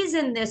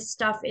reason this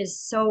stuff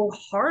is so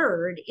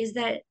hard is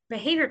that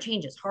behavior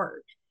change is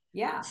hard.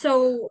 Yeah.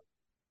 So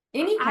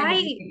any kind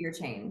of behavior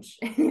change,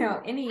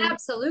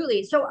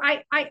 absolutely. So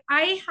I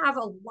have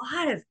a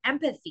lot of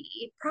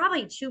empathy,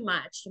 probably too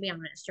much, to be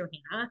honest,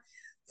 Johanna,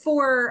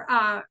 for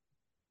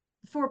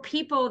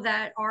people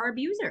that are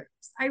abusers.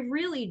 I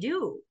really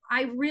do.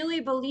 I really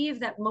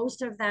believe that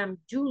most of them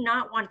do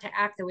not want to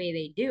act the way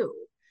they do,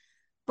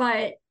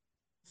 but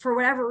for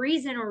whatever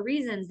reason or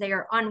reasons, they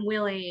are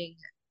unwilling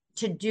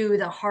to do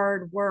the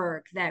hard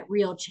work that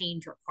real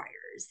change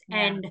requires.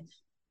 Yeah. And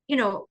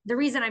the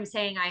reason I'm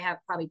saying I have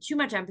probably too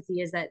much empathy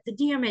is that the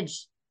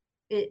damage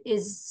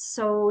is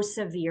so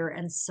severe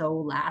and so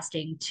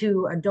lasting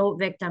to adult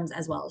victims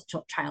as well as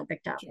child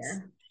victims.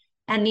 Sure.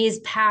 And these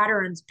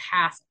patterns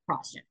pass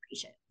across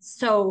generations.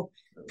 So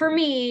for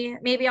me,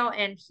 maybe I'll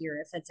end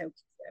here if it's okay.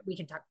 We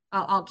can talk.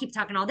 I'll keep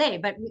talking all day.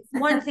 But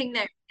one thing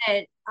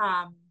that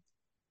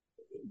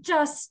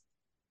just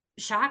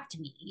shocked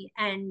me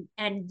and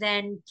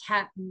then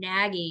kept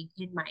nagging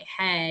in my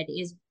head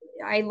is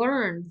I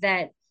learned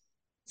that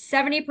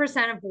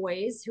 70% of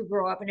boys who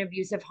grow up in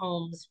abusive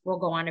homes will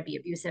go on to be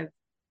abusive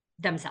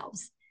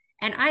themselves.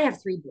 And I have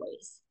 3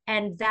 boys,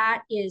 and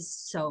that is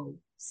so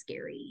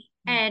scary.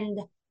 Mm-hmm. And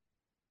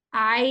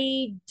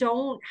I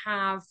don't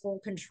have full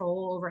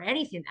control over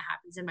anything that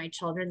happens in my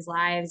children's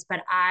lives,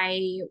 but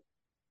I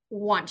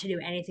want to do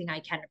anything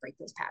I can to break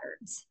those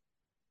patterns.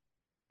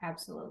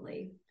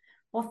 Absolutely.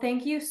 Well,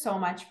 thank you so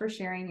much for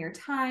sharing your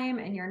time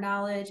and your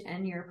knowledge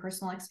and your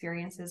personal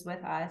experiences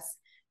with us.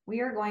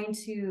 We are going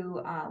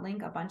to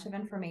link a bunch of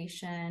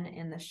information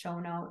in the show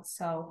notes.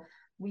 So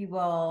we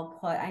will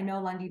I know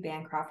Lundy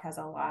Bancroft has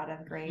a lot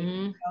of great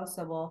info,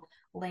 so we'll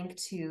link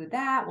to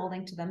that. We'll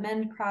link to the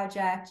Mend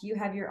Project. You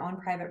have your own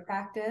private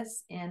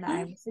practice in the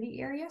Iowa City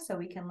area, so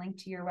we can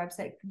link to your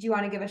website. Do you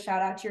want to give a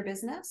shout out to your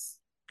business?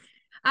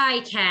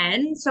 I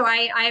can. So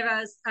I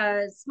have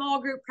a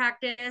small group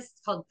practice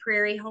called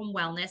Prairie Home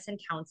Wellness and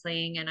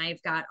Counseling, and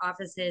I've got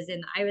offices in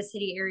the Iowa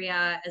City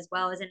area as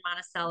well as in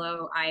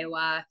Monticello,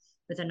 Iowa,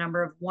 with a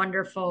number of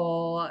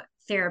wonderful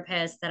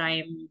therapists that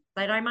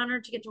I'm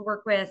honored to get to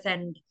work with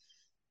and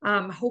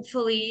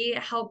hopefully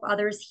help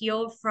others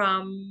heal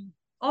from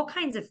all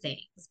kinds of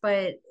things.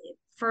 But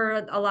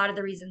for a lot of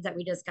the reasons that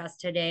we discussed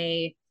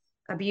today,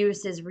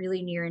 abuse is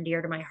really near and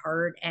dear to my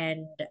heart.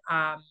 And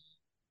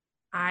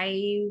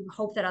I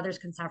hope that others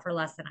can suffer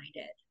less than I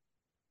did.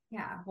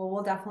 Yeah, well,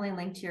 we'll definitely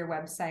link to your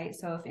website.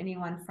 So if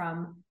anyone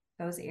from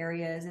those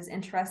areas is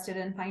interested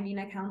in finding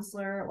a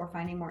counselor or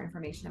finding more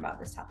information about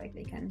this topic,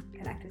 they can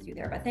connect with you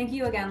there. But thank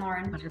you again,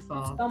 Lauren.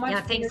 Wonderful. So much.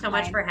 Yeah, thanks so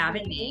much for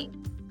having me.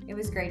 It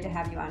was great to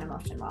have you on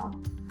Emotion Well.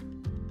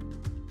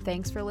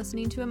 Thanks for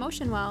listening to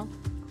Emotion Well.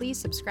 Please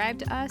subscribe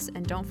to us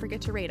and don't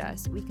forget to rate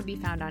us. We can be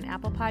found on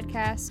Apple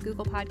Podcasts,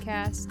 Google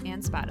Podcasts,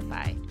 and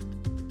Spotify.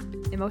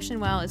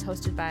 Emotion Well is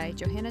hosted by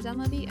Johanna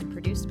Dunleavy and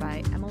produced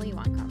by Emily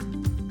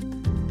Wankum.